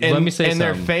 And Let me say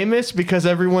they're something. famous because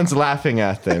everyone's laughing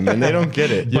at them and they don't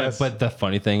get it. But the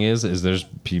funny thing is there's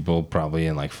people probably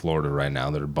in like Florida right now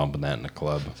that are bumping that in the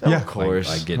club. Yeah. Of course.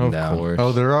 Like getting of down. course.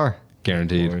 Oh, there are.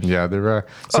 Guaranteed. Yeah, there are.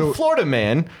 A So Florida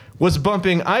man was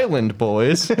bumping Island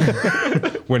Boys.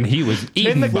 When he was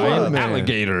eaten the by club. an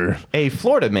alligator. A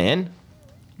Florida man.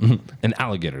 An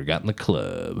alligator got in the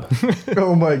club.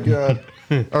 oh my god.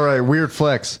 All right, weird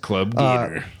flex. Club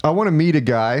gator. I want to meet a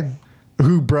guy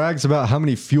who brags about how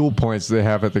many fuel points they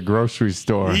have at the grocery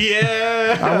store.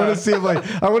 Yeah. I want to see him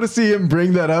I want to see him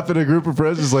bring that up in a group of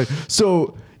friends. It's like,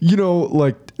 so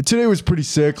like today was pretty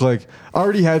sick. Like I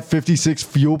already had 56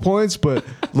 fuel points, but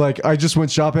like I just went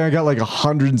shopping. I got like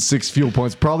 106 fuel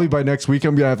points. Probably by next week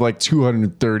I'm gonna have like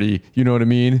 230. You know what I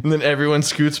mean? And then everyone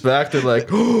scoots back. They're like,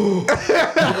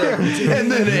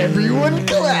 And then everyone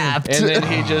clapped. and then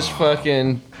he just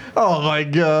fucking Oh my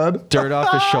god. dirt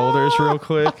off his shoulders real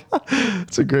quick.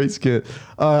 It's a great skit.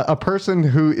 A person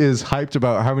who is hyped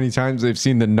about how many times they've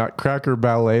seen the Nutcracker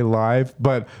Ballet live,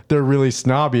 but they're really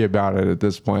snobby about it at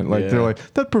this point. Like they're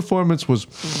like, that performance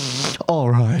was all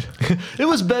right. It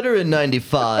was better in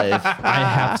 95. I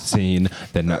have seen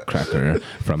the Nutcracker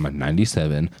from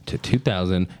 97 to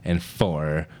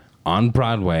 2004 on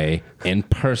Broadway in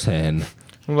person.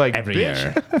 I'm like, Every bitch,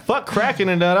 year. fuck cracking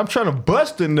a nut. I'm trying to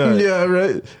bust a nut. Yeah,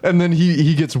 right. And then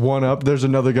he gets one up. There's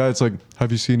another guy. It's like,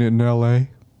 have you seen it in L.A.?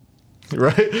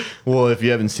 Right? Well, if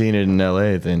you haven't seen it in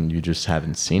LA, then you just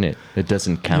haven't seen it. It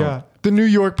doesn't count. Yeah. The New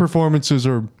York performances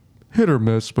are hit or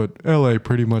miss, but L.A.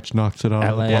 pretty much knocks it out.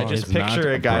 of LA the Yeah, park. just It's picture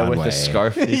not a guy with Broadway. a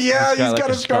scarf. Yeah, he's got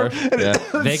a scarf. And Yeah.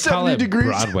 They call 70 it degrees.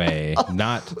 Broadway,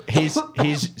 not He's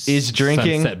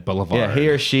drinking Sunset Boulevard. Yeah, he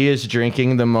or she is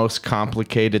drinking the most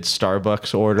complicated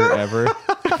Starbucks order ever.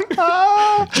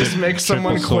 Just make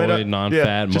someone Triple quit. soy,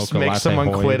 non-fat, just mocha make latte someone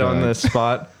Hawaii quit on dog. the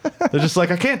spot. They're just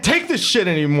like, I can't take this shit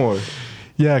anymore.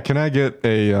 Yeah, can I get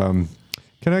an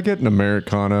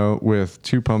Americano with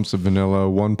 2 pumps of vanilla,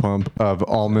 1 pump of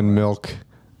almond milk?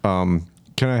 Can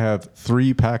I have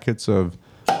 3 packets of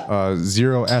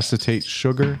 0 acetate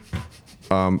sugar?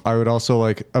 I would also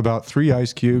like about 3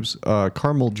 ice cubes,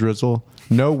 caramel drizzle,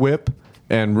 no whip,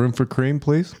 and room for cream,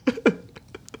 please.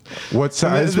 What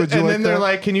size would you and like? then they're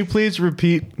like, "Can you please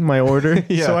repeat my order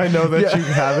so I know that you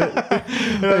have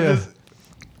it?" And I'm just,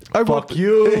 fuck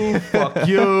you, fuck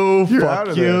you, You're out fuck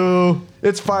of you.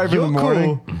 It's 5 in the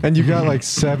morning, and you got like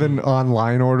 7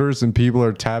 online orders, and people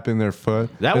are tapping their foot.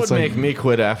 That would make me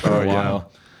quit after a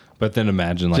while. But then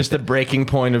imagine like Just a breaking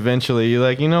point eventually. You're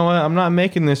like, you know what? I'm not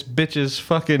making this bitch's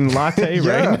fucking latte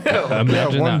right now.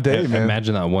 Imagine one that, day, man.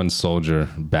 Imagine that one soldier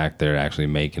back there actually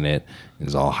making it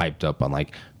is all hyped up on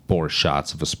like 4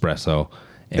 shots of espresso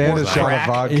And a shot of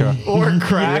vodka. Or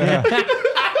crack.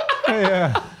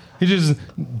 Yeah. He just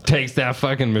takes that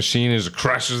fucking machine and just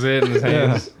crushes it in his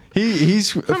hands.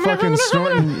 He's fucking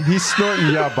snorting. He's snorting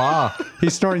yaba.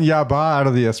 He's snorting yaba out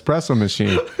of the espresso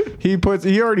machine. He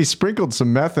already sprinkled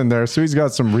some meth in there, so he's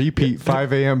got some repeat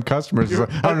 5 a.m. customers. He's like,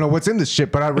 I don't know what's in this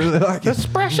shit, but I really like it.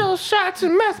 Espresso shots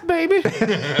and meth, baby.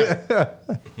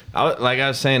 Like I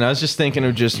was saying, I was just thinking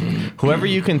of just whoever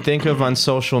you can think of on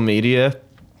social media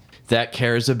that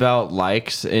cares about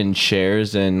likes and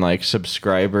shares and like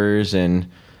subscribers and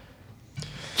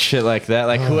shit like that.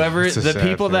 Like whoever, it's a the sad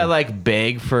people thing. that like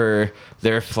beg for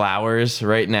their flowers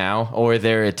right now or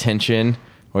their attention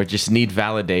or just need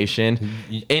validation.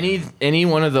 Any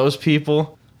one of those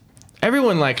people.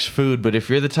 Everyone likes food, but if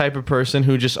you're the type of person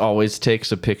who just always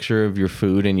takes a picture of your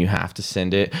food and you have to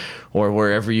send it, or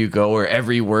wherever you go, or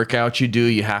every workout you do,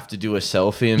 you have to do a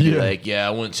selfie and be like, yeah,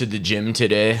 I went to the gym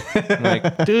today. I'm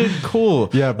like, dude, cool.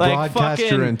 Yeah, like, broadcast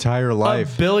your entire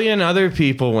life. A billion other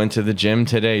people went to the gym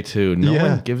today, too. No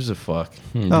one gives a fuck.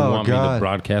 You want me to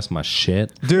broadcast my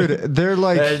shit? Dude, they're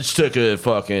like... I just took a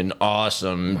fucking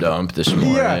awesome dump this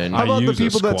morning. Yeah, how about the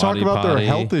people that talk about their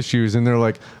health issues and they're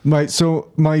like, my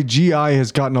GI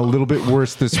has gotten a little bit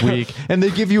worse this week, and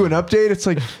they give you an update. It's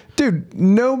like, dude,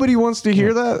 nobody wants to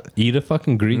hear that. Eat a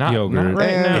fucking Greek yogurt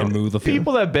right now. and move the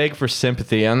People that beg for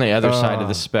sympathy on the other side of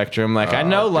the spectrum. Like, I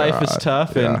know life is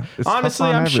tough, and It's tough honestly,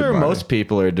 on I'm sure everybody. most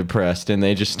people are depressed and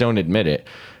they just don't admit it.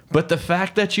 But the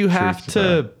fact that you have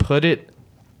to put it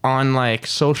on like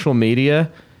social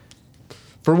media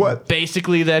for what?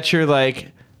 Basically, that you're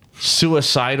like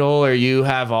suicidal or you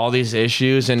have all these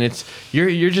issues, and it's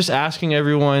you're just asking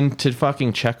everyone to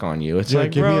fucking check on you. It's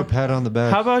like, give bro, me a pat on the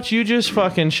back. how about you just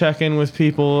fucking check in with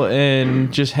people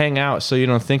and just hang out so you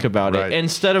don't think about it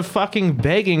instead of fucking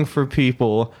begging for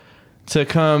people to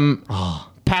come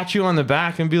pat you on the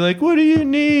back and be like, what do you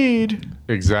need?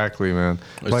 Exactly, man.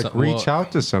 Like, reach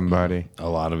out to somebody. A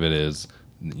lot of it is,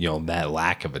 that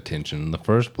lack of attention in the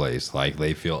first place. Like,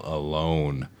 they feel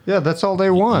alone. Yeah, that's all they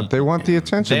want. They want the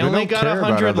attention. They only don't got care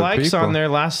about 100 other likes people. on their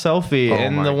last selfie, Oh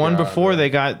and my the one God, before they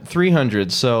got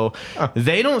 300. So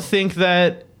they don't think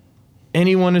that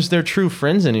anyone is their true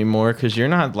friends anymore because you're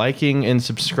not liking and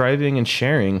subscribing and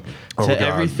sharing to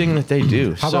everything that they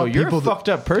do. How So about you're a people that- fucked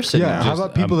up person now. How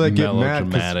about people that get mad?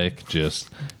 'cause- Melodramatic, just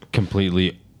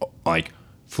completely like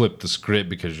flip the script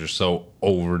because you're so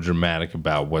over dramatic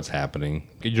about what's happening.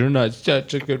 You're not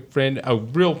such a good friend. A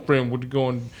real friend would go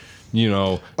and do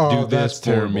Oh, this that's for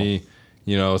terrible. me.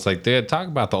 It's like they talk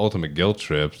about the ultimate guilt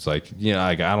trip. It's like,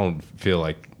 like I don't feel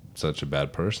like such a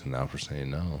bad person now for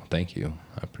saying no. Thank you.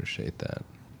 I appreciate that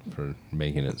for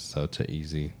making it such an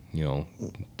easy,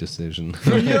 decision.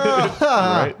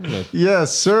 Right?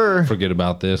 Yes, sir. Forget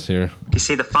about this here. You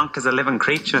see, the funk is a living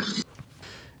creature.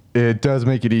 It does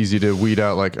make it easy to weed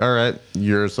out, like, all right,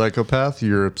 you're a psychopath,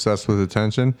 you're obsessed with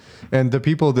attention. And the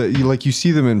people that you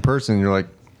see them in person, you're like,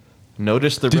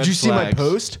 notice the did red you see my flags.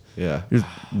 post? Yeah.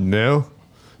 No.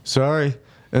 Sorry.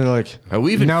 And they're like, are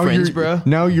we even friends, bro?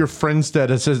 Now your friend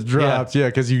status has dropped. Yeah,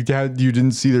 because you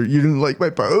didn't see you didn't like my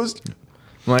post.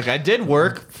 Like, I did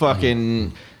work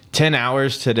fucking 10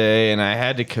 hours today, and I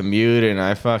had to commute, and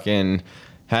I fucking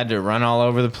had to run all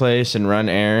over the place and run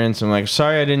errands. I'm like,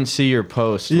 sorry I didn't see your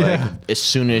post. Yeah. Like, as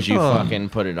soon as you fucking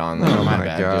put it on there. Oh my my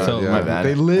bad, God. dude. Yeah. My bad.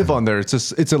 They live on there. It's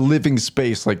a living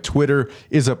space. Like, Twitter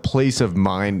is a place of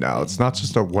mind now. It's not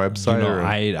just a website.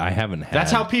 I haven't had.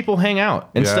 That's how people hang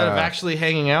out. Instead of Yeah. actually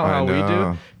hanging out I how we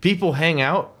know. do, people hang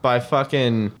out by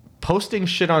fucking posting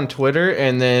shit on Twitter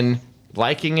and then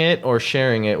liking it or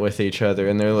sharing it with each other.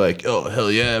 And they're like, oh,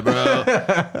 hell yeah, bro.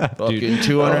 Fucking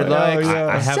 200 likes.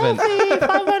 I haven't. Selfie,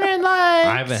 500 likes.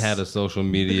 I haven't had a social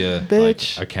media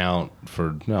account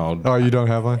for Oh, you don't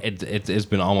have one? It's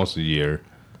been almost a year,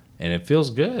 and it feels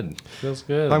good. Feels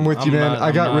good. I'm with you, man.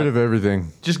 I got rid of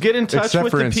everything. Just get in touch Except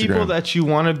with for the people Instagram. that you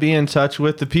want to be in touch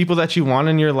with, the people that you want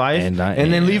in your life, and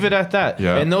then leave it at that.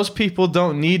 Yeah. And those people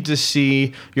don't need to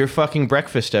see your fucking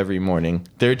breakfast every morning.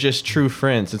 They're just true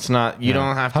friends. It's not, you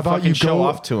don't have to fucking show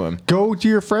off to them. Go to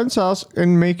your friend's house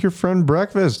and make your friend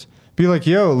breakfast. Be like,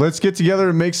 yo, let's get together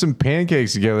and make some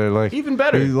pancakes together. Like even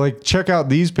better. Like check out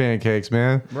these pancakes,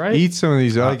 man. Right. Eat some of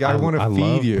these. Like I want to feed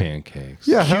love you. pancakes.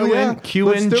 Yeah, hell yeah.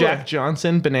 Q-in Let's do Jack it.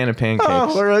 Johnson banana pancakes.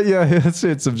 Oh, all right, yeah, that's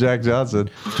it. Some Jack Johnson.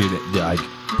 Dude, like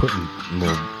putting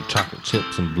little chocolate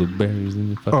chips and blueberries in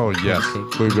your fucking Oh yes,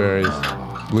 pancakes. blueberries.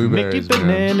 Blueberries, Mickey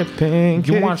man. banana pancakes.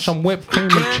 You want some whipped cream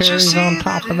and cherries on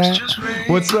top of that?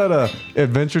 What's that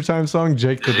Adventure Time song?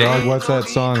 Jake the Dog. What's that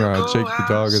song? Jake the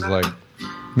Dog is like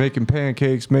making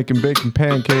pancakes, making bacon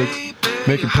pancakes,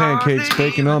 making pancakes,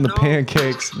 bacon on the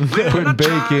pancakes, putting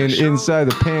bacon inside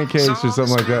the pancakes or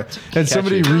something like that. And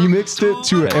somebody remixed it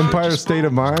to Empire State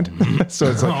of Mind. So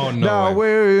it's like, now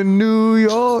we're in New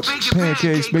York,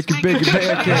 pancakes, making bacon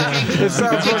pancakes. It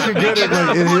sounds fucking good. It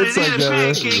hits like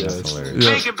that.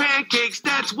 Yeah. Bacon pancakes,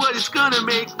 that's what it's gonna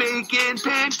make. Bacon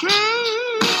pancakes.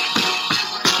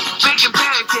 Bacon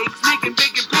pancakes, making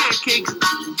bacon pancakes.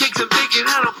 Take some bacon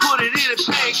and I'll put it in a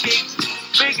pancake.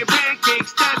 Bacon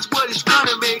pancakes, that's what it's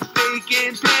gonna make.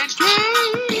 Bacon pancakes.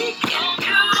 Bacon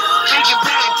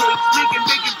pancakes, making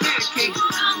bacon pancakes.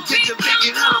 Take some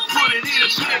bacon and I'll put it in a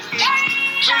pancake.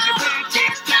 Bacon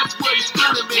pancakes, that's what it's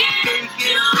gonna make. Bacon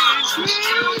pancakes.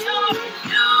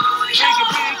 Bacon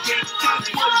pancakes, that's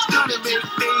what it's gonna make.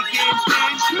 Bacon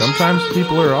pancakes. Sometimes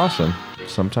people are awesome.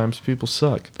 Sometimes people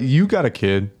suck. You got a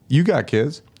kid. You got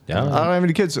kids. Yeah. I don't have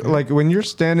any kids. Like when you're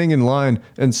standing in line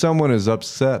and someone is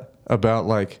upset about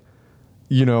like,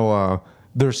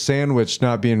 their sandwich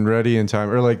not being ready in time,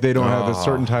 or like they don't have a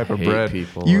certain type of bread.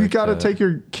 You got to take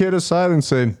your kid aside and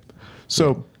say,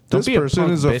 so this be a person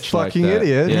punk is a bitch like fucking that.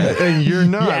 idiot, Yeah. and you're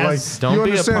not. Yes. Like, Don't you be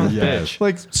a understand? punk bitch.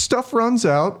 Like stuff runs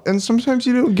out, and sometimes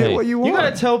you don't get what you want. You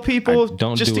gotta tell people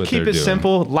don't just do to what keep they're it doing.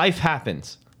 simple. Life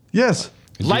happens. Yes.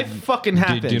 Life fucking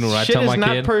happens. do you know what I Shit tell is my not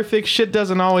kid? perfect. Shit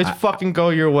doesn't always fucking go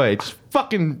your way. Just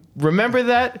fucking remember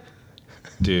that.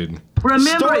 Dude.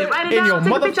 Remember Store it. Write it in your down.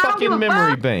 Take a picture. I don't give motherfucking a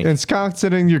memory fuck. bank. It's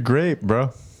constantly your grape,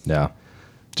 bro. Yeah.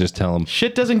 Just tell them.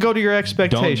 Shit doesn't go to your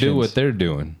expectations. Don't do what they're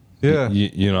doing. Yeah.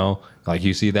 You know, like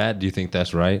you see that. Do you think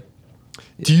that's right?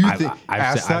 Do you I've- think? I've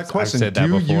Ask said- that question. I've said that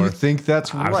Do before. you think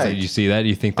that's I've right? said, you see that?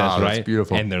 You think that's Oh, right? that's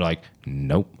beautiful. And they're like,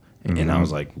 nope. And I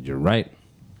was like, you're right.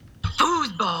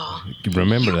 Foosball.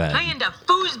 Remember that. Playing the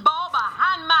foosball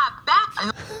behind my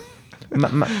back.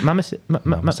 Mama said.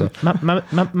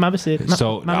 Mama said.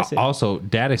 So also,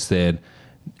 Daddy said,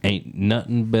 ain't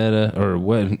nothing better, or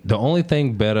what? The only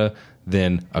thing better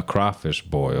than a crawfish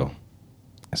boil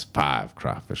is 5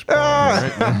 crawfish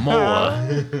boils. More.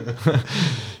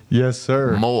 Yes,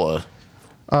 sir. More.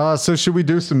 So should we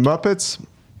do some Muppets?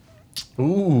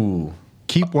 Ooh.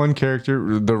 Keep one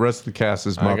character. The rest of the cast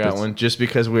is Muppets. I got one just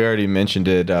because we already mentioned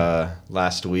it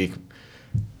last week.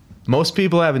 Most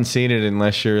people haven't seen it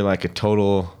unless you're like a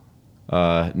total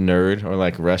nerd or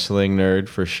like wrestling nerd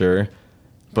for sure.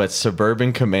 But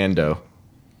Suburban Commando.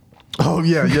 Oh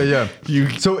yeah.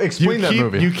 So explain that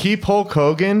movie. You keep Hulk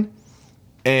Hogan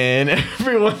and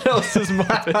everyone else is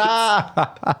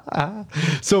Muppets.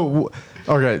 So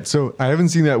okay, so I haven't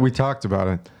seen that. We talked about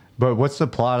it, but what's the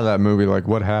plot of that movie? Like,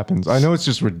 what happens? I know it's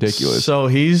just ridiculous. So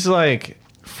he's like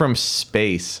from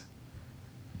space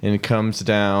and comes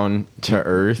down to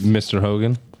Earth, Mr.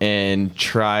 Hogan, and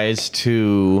tries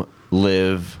to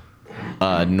live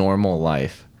a normal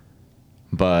life.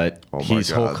 But he's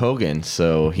God. Hulk Hogan,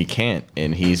 so he can't.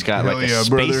 And he's got Hell like a yeah,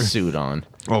 brother. spacesuit on.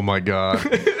 Oh my god.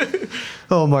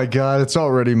 Oh my god, it's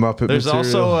already Muppet There's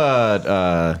material. also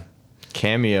a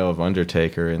cameo of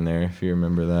Undertaker in there, if you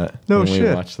remember that. No when shit.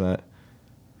 we watched that.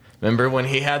 Remember when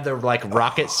he had the like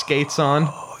rocket skates on?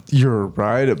 You're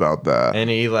right about that. And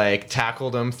he like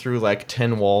tackled him through like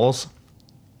 10 walls.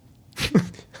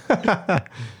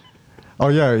 Oh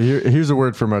yeah, here's a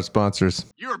word from our sponsors.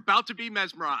 You're about to be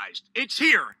mesmerized. It's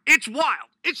here. It's wild.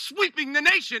 It's sweeping the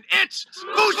nation. It's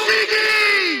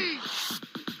Fushigi!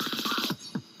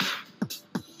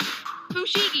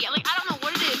 Fushigi. Like, I don't know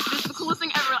what it is, but it's the coolest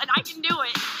thing ever, and I can do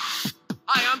it.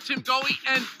 Hi, I'm Tim Goey,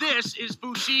 and this is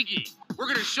Fushigi. We're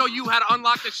going to show you how to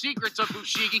unlock the secrets of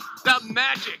Fushigi, the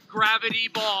magic gravity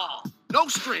ball. No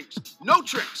strings, no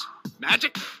tricks.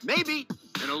 Magic? Maybe.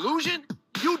 An illusion?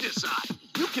 You decide.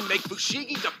 You can make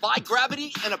Fushigi defy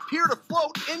gravity and appear to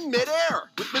float in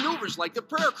midair with maneuvers like the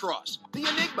prayer cross, the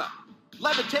enigma,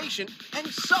 levitation, and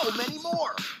so many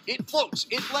more. It floats,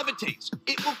 it levitates,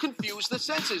 it will confuse the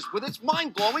senses with its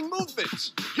mind-blowing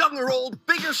movements. Young or old,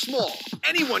 big or small,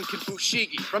 anyone can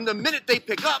Fushigi from the minute they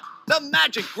pick up the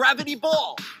magic gravity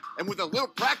ball. And with a little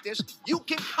practice, you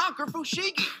can conquer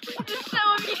Fushigi. This is so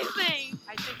amusing.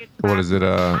 I think it's What is it?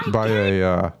 Buy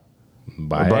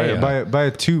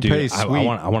a toupee Dude, suite.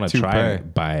 I want to try toupee.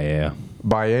 Baea.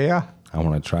 Baea? I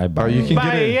want to try Baea. Oh, you can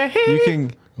get it. You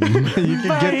can You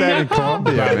can get that in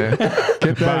Colombia, man.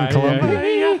 Get that in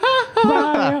Colombia.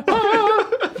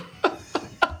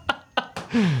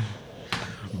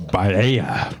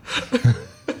 Paella.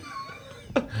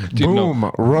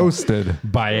 Boom, roasted.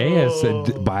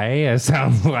 Paella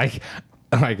sounds like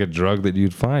a drug that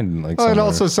you'd find in like Oh, it somewhere.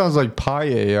 also sounds like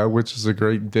paella, which is a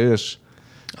great dish.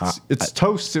 It's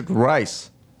toasted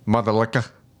rice, mother liquor.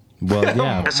 Well,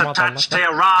 yeah. It's attached to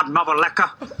your rod, mother liquor.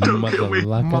 Mother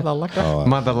liquor. Oh,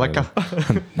 Mother liquor.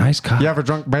 Nice cock. You ever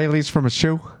drunk Bailey's from a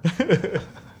shoe?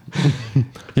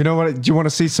 You know what? Do you want to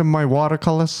see some of my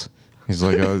watercolors? He's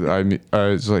like,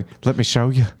 he's like, let me show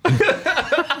you.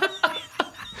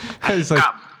 He's like,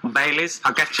 Baileys,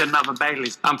 I'll get you another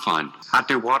Baileys. I'm fine. I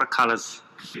do watercolors.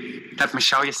 Let me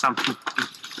show you something.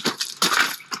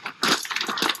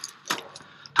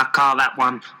 I call that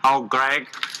one Old Greg.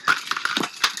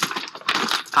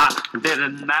 I did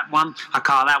in that one. I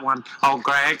call that one Old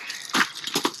Greg.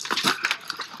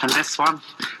 And this one,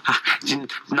 do you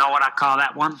know what I call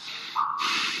that one?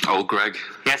 Old Greg.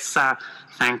 Yes, sir.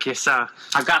 Thank you, sir.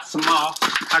 I got some more.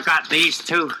 I got these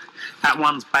two. That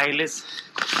one's Bailey's.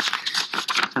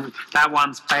 And that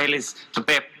one's Bailey's a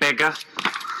bit bigger.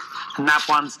 And that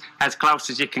one's as close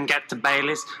as you can get to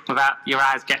Bailey's without your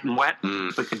eyes getting wet.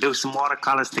 We could do some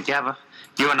watercolors together.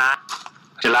 You and I.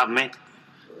 Do you love me?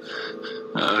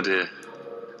 Oh dear.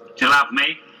 Do you love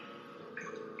me?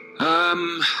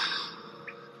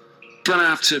 Gonna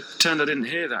have to pretend I didn't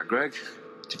hear that, Greg. Do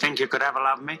you think you could ever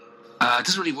love me? It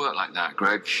doesn't really work like that,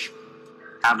 Greg.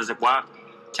 How does it work?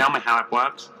 Tell me how it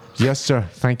works. yes, sir.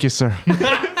 Thank you, sir.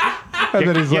 And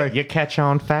then he's like, You catch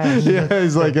on fast. yeah,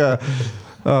 he's like,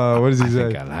 what does he say? I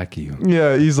think I like you.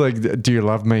 Yeah, he's like, do you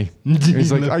love me?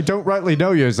 He's like, I don't rightly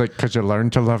know you. He's like, could you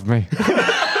learn to love me?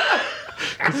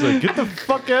 It's like, get the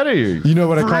fuck out of here. You know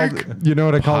what I called? You know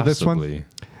what I call this one? Possibly.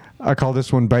 I call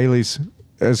this one Bailey's.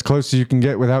 As close as you can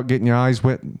get without getting your eyes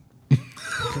wet.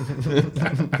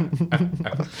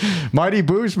 Mighty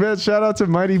Boosh, man. Shout out to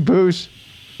Mighty Boosh.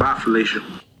 Bye, Felicia.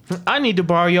 I need to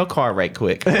borrow your car right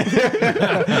quick. Hell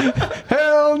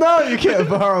no, you can't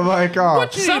borrow my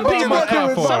car. Some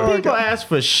people ask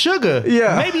for sugar.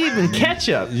 Yeah. Maybe even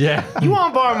ketchup. Yeah. You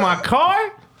want to borrow my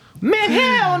car? Man,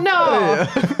 hell no.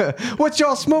 What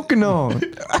y'all smoking on?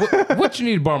 What you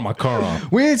need to borrow my car on?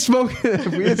 We ain't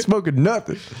smoking. We ain't smoking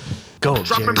nothing. Gold,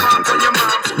 Jerry.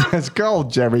 It's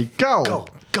gold, Jerry.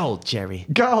 Gold. Gold, Jerry.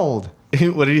 Gold.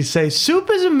 What did he say? Soup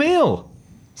is a meal.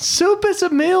 Soup is a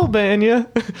meal, Banya.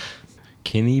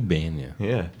 Kenny Banya.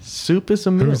 Yeah. Soup is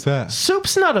a meal. Who's that?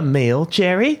 Soup's not a meal,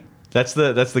 Jerry. That's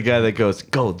the guy that goes,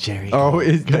 Gold, Jerry. Oh,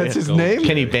 that's his Gold. name?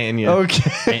 Kenny Banya.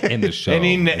 Okay. In the show. And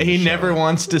he never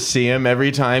wants to see him.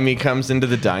 Every time he comes into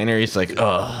the diner, he's like,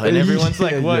 "Oh," and everyone's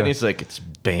like, "What?" Yeah. And he's like, "It's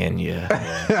Banya."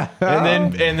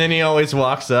 and then he always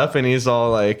walks up and he's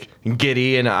all like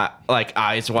giddy and like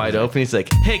eyes wide open. He's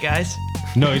like, "Hey guys."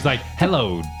 No, he's like,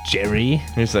 "Hello, Jerry."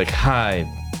 He's like, "Hi,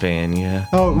 Banya."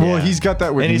 Oh, well, he's got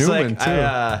that with And he's Newman, like,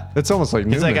 too. It's almost like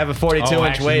Newman. He's like, "I have a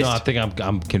 42-inch waist." No, I think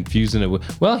I'm confusing it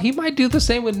with. Well, he might do the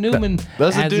same with Newman.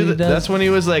 That's when he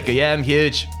was like, "Yeah, I'm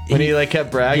huge." When he like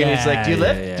kept bragging, he's like, "Do you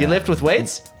lift? yeah. Do you lift with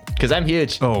weights? Because I'm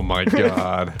huge." Oh my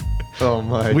god. Oh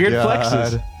my Weird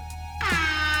god. flexes.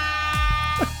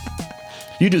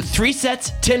 You do 3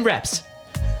 sets, 10 reps.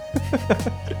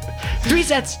 3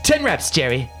 sets, 10 reps,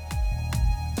 Jerry.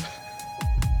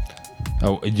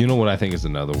 Oh, you know what I think is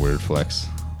another weird flex?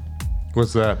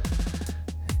 What's that?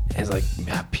 It's like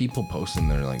people posting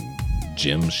their like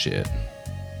gym shit.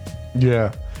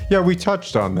 Yeah. Yeah, we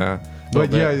touched on that.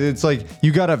 But yeah, it's like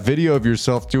you got a video of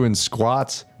yourself doing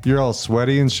squats. You're all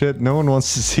sweaty and shit. No one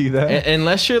wants to see that.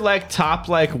 Unless you're like top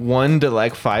like 1 to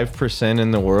like 5% in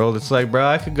the world, it's like, bro,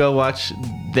 I could go watch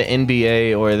the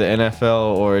NBA or the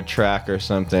NFL or a track or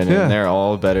something, Yeah. and they're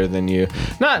all better than you.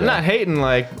 Not hating,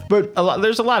 like, but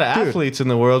there's a lot of athletes in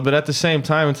the world, but at the same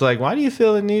time, it's like, why do you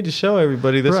feel the need to show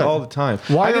everybody this Right. all the time?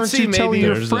 Why I could aren't see you telling maybe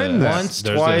your friend that? once,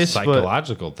 There's twice, a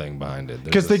psychological thing behind it.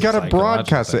 Because they got to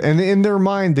broadcast it. And in their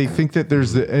mind, they think that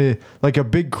there's like a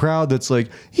big crowd that's like,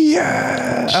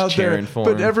 yeah, Just out there. cheering for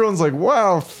But him. everyone's like,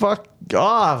 wow, fuck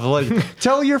off. Like,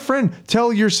 tell your friend,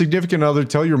 tell your significant other,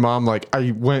 tell your mom, like,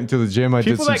 I went to the gym, I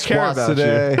People did some that care squats about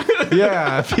today.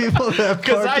 Yeah, people that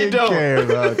 'Cause I fucking don't. care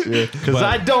about you. Because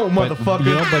I don't, motherfucker.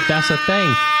 You know, but that's the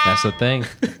thing. That's the thing.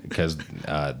 Because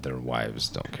their wives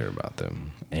don't care about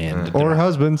them. And or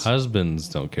husbands. Husbands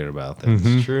don't care about this.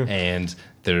 Mhm. True.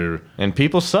 And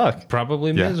people suck.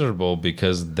 Probably miserable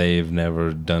because they've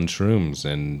never done shrooms.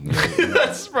 And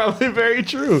That's probably very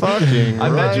true. Fucking I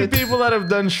bet you right. people that have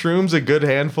done shrooms a good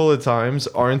handful of times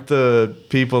aren't the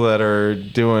people that are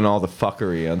doing all the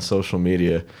fuckery on social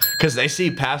media. Because they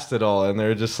see past it all and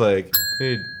they're just like,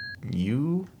 dude,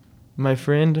 you, my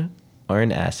friend, are an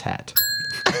asshat.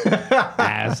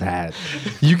 asshat.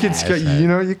 You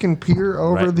can, you can peer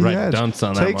over Right- the right edge. dunce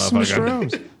on that Take some motherfucker.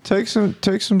 shrooms.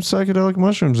 Take some psychedelic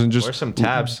mushrooms and just Or some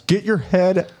tabs. Get your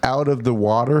head out of the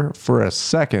water for a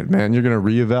second, man. You're gonna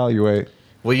reevaluate.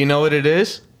 Well, you know what it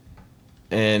is?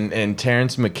 And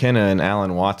Terrence McKenna and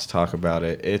Alan Watts talk about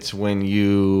it. It's when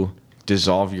you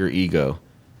dissolve your ego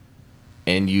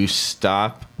and you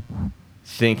stop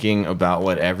thinking about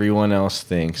what everyone else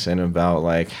thinks and about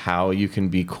like how you can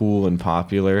be cool and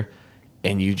popular,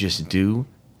 and you just do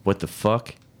what the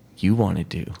fuck you want to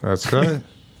do. That's right.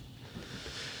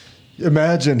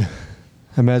 Imagine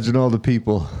all the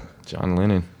people. John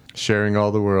Lennon. Sharing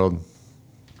all the world.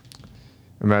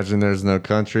 Imagine there's no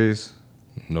countries.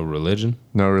 No religion.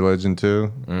 No religion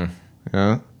too.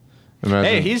 Yeah. Imagine.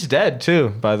 Hey, he's dead too,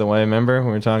 by the way. Remember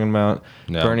we were talking about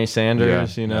Bernie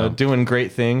Sanders, doing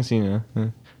great things,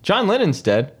 John Lennon's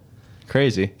dead.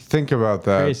 Crazy. Think about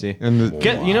that. Crazy. And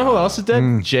You know who else is dead?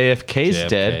 JFK's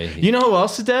dead. You know who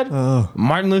else is dead?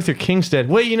 Martin Luther King's dead.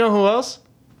 Wait, you know who else?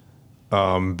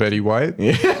 Betty White.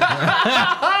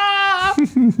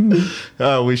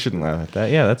 Oh, we shouldn't laugh at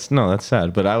that. Yeah, that's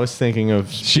sad. But I was thinking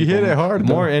of She hit it hard,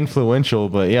 more though. influential.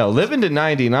 But yeah, living to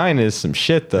 99 is some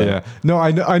shit though. Yeah. No,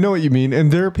 I know what you mean.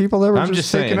 And there are people that were I'm just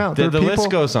just taken saying, out. the There are list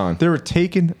people- goes on. They were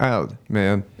taken out,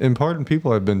 man. Important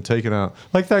people have been taken out.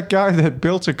 Like that guy that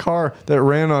built a car that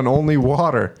ran on only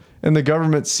water. And the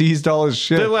government seized all his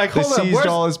shit. They're like, they hold up, seized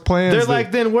all his plans. They're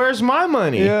like, then where's my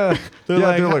money? Yeah. They're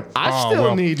like, I "Oh, still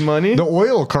well, need money. The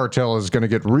oil cartel is going to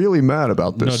get really mad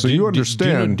about this. No, so do- you do-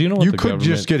 understand. do you know what you the could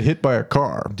just government- get hit by a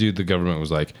car. Dude, the government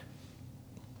was like,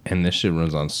 and this shit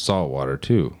runs on salt water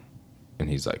too. And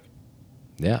he's like,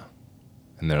 yeah.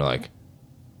 And they're like,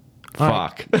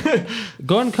 Fuck. go ahead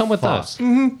and come with us.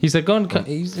 He said, go ahead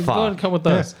and come with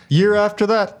us. Year after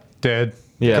that, dead.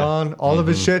 Yeah. Gone. All of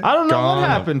his shit. I don't know gone. what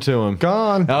happened to him.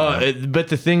 Gone. But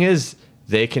the thing is,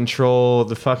 they control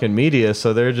the fucking media,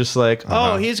 so they're just like,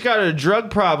 oh, he's got a drug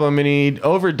problem and he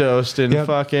overdosed and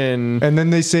fucking And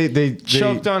then they say they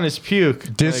choked on his puke.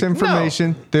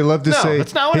 disinformation. They love to No, say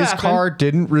that's not what his happened. car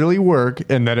didn't really work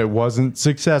and that it wasn't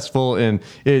successful and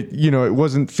it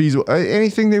wasn't feasible.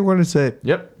 Anything they want to say.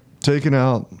 Yep. Taken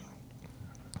out.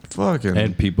 Fucking.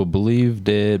 And people believed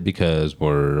it because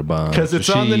we're a bunch Because it's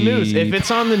of on the news. If sheep. it's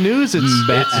on the news,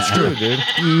 it's true, dude.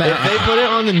 If they put it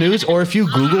on the news, or if you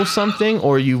Google something,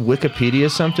 or you Wikipedia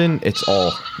something, it's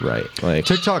all right. Like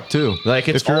TikTok too. Like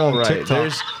it's If you're all on right.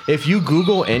 TikTok. If you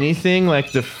Google anything,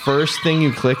 like the first thing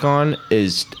you click on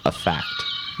is a fact.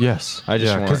 Yes. I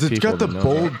just want because it's people got the to know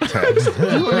bold that. text.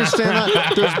 You understand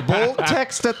that? There's bold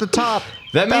text at the top.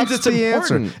 That means That's it's the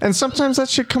important. answer. And sometimes that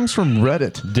shit comes from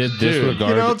Reddit.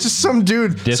 Disregard. Just some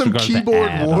dude, some disregard the keyboard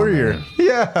ad on warrior.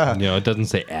 Yeah. It doesn't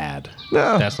say ad.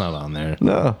 No. That's not on there.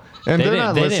 No. And they're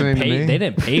not listening to me. They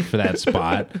didn't pay for that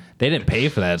spot. They didn't pay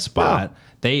for that spot.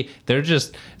 They're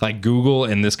just like Google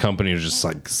and this company are just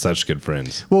like such good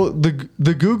friends. Well,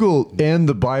 the Google and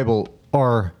the Bible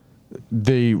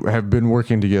they have been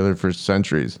working together for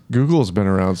centuries. Google's been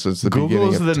around since the beginning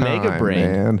Google's of the time, mega brain.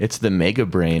 man. It's the mega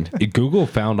brain. Google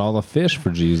found all the fish for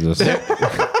Jesus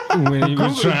when he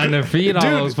was trying to feed all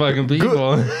those fucking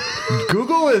people.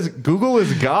 Google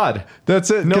is God. That's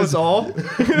it. Knows all.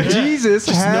 Jesus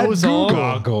Just had knows Google.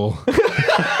 Goggle.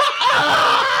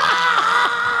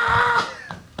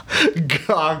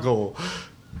 Goggle.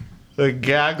 A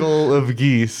gaggle of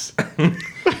geese.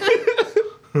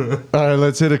 All right,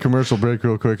 let's hit a commercial break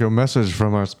real quick. A message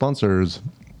from our sponsors.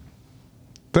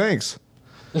 Thanks.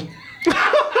 Yo,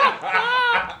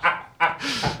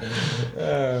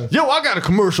 I got a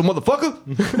commercial, motherfucker.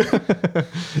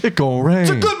 It gon' rain. It's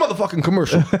a good motherfucking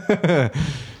commercial.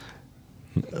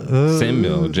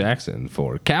 Samuel Jackson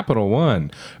for Capital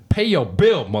One. Pay your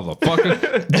bill, motherfucker.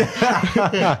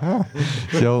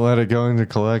 Don't let it go into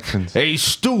collections. Hey,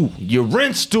 Stu, your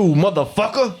rent, Stu,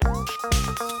 motherfucker.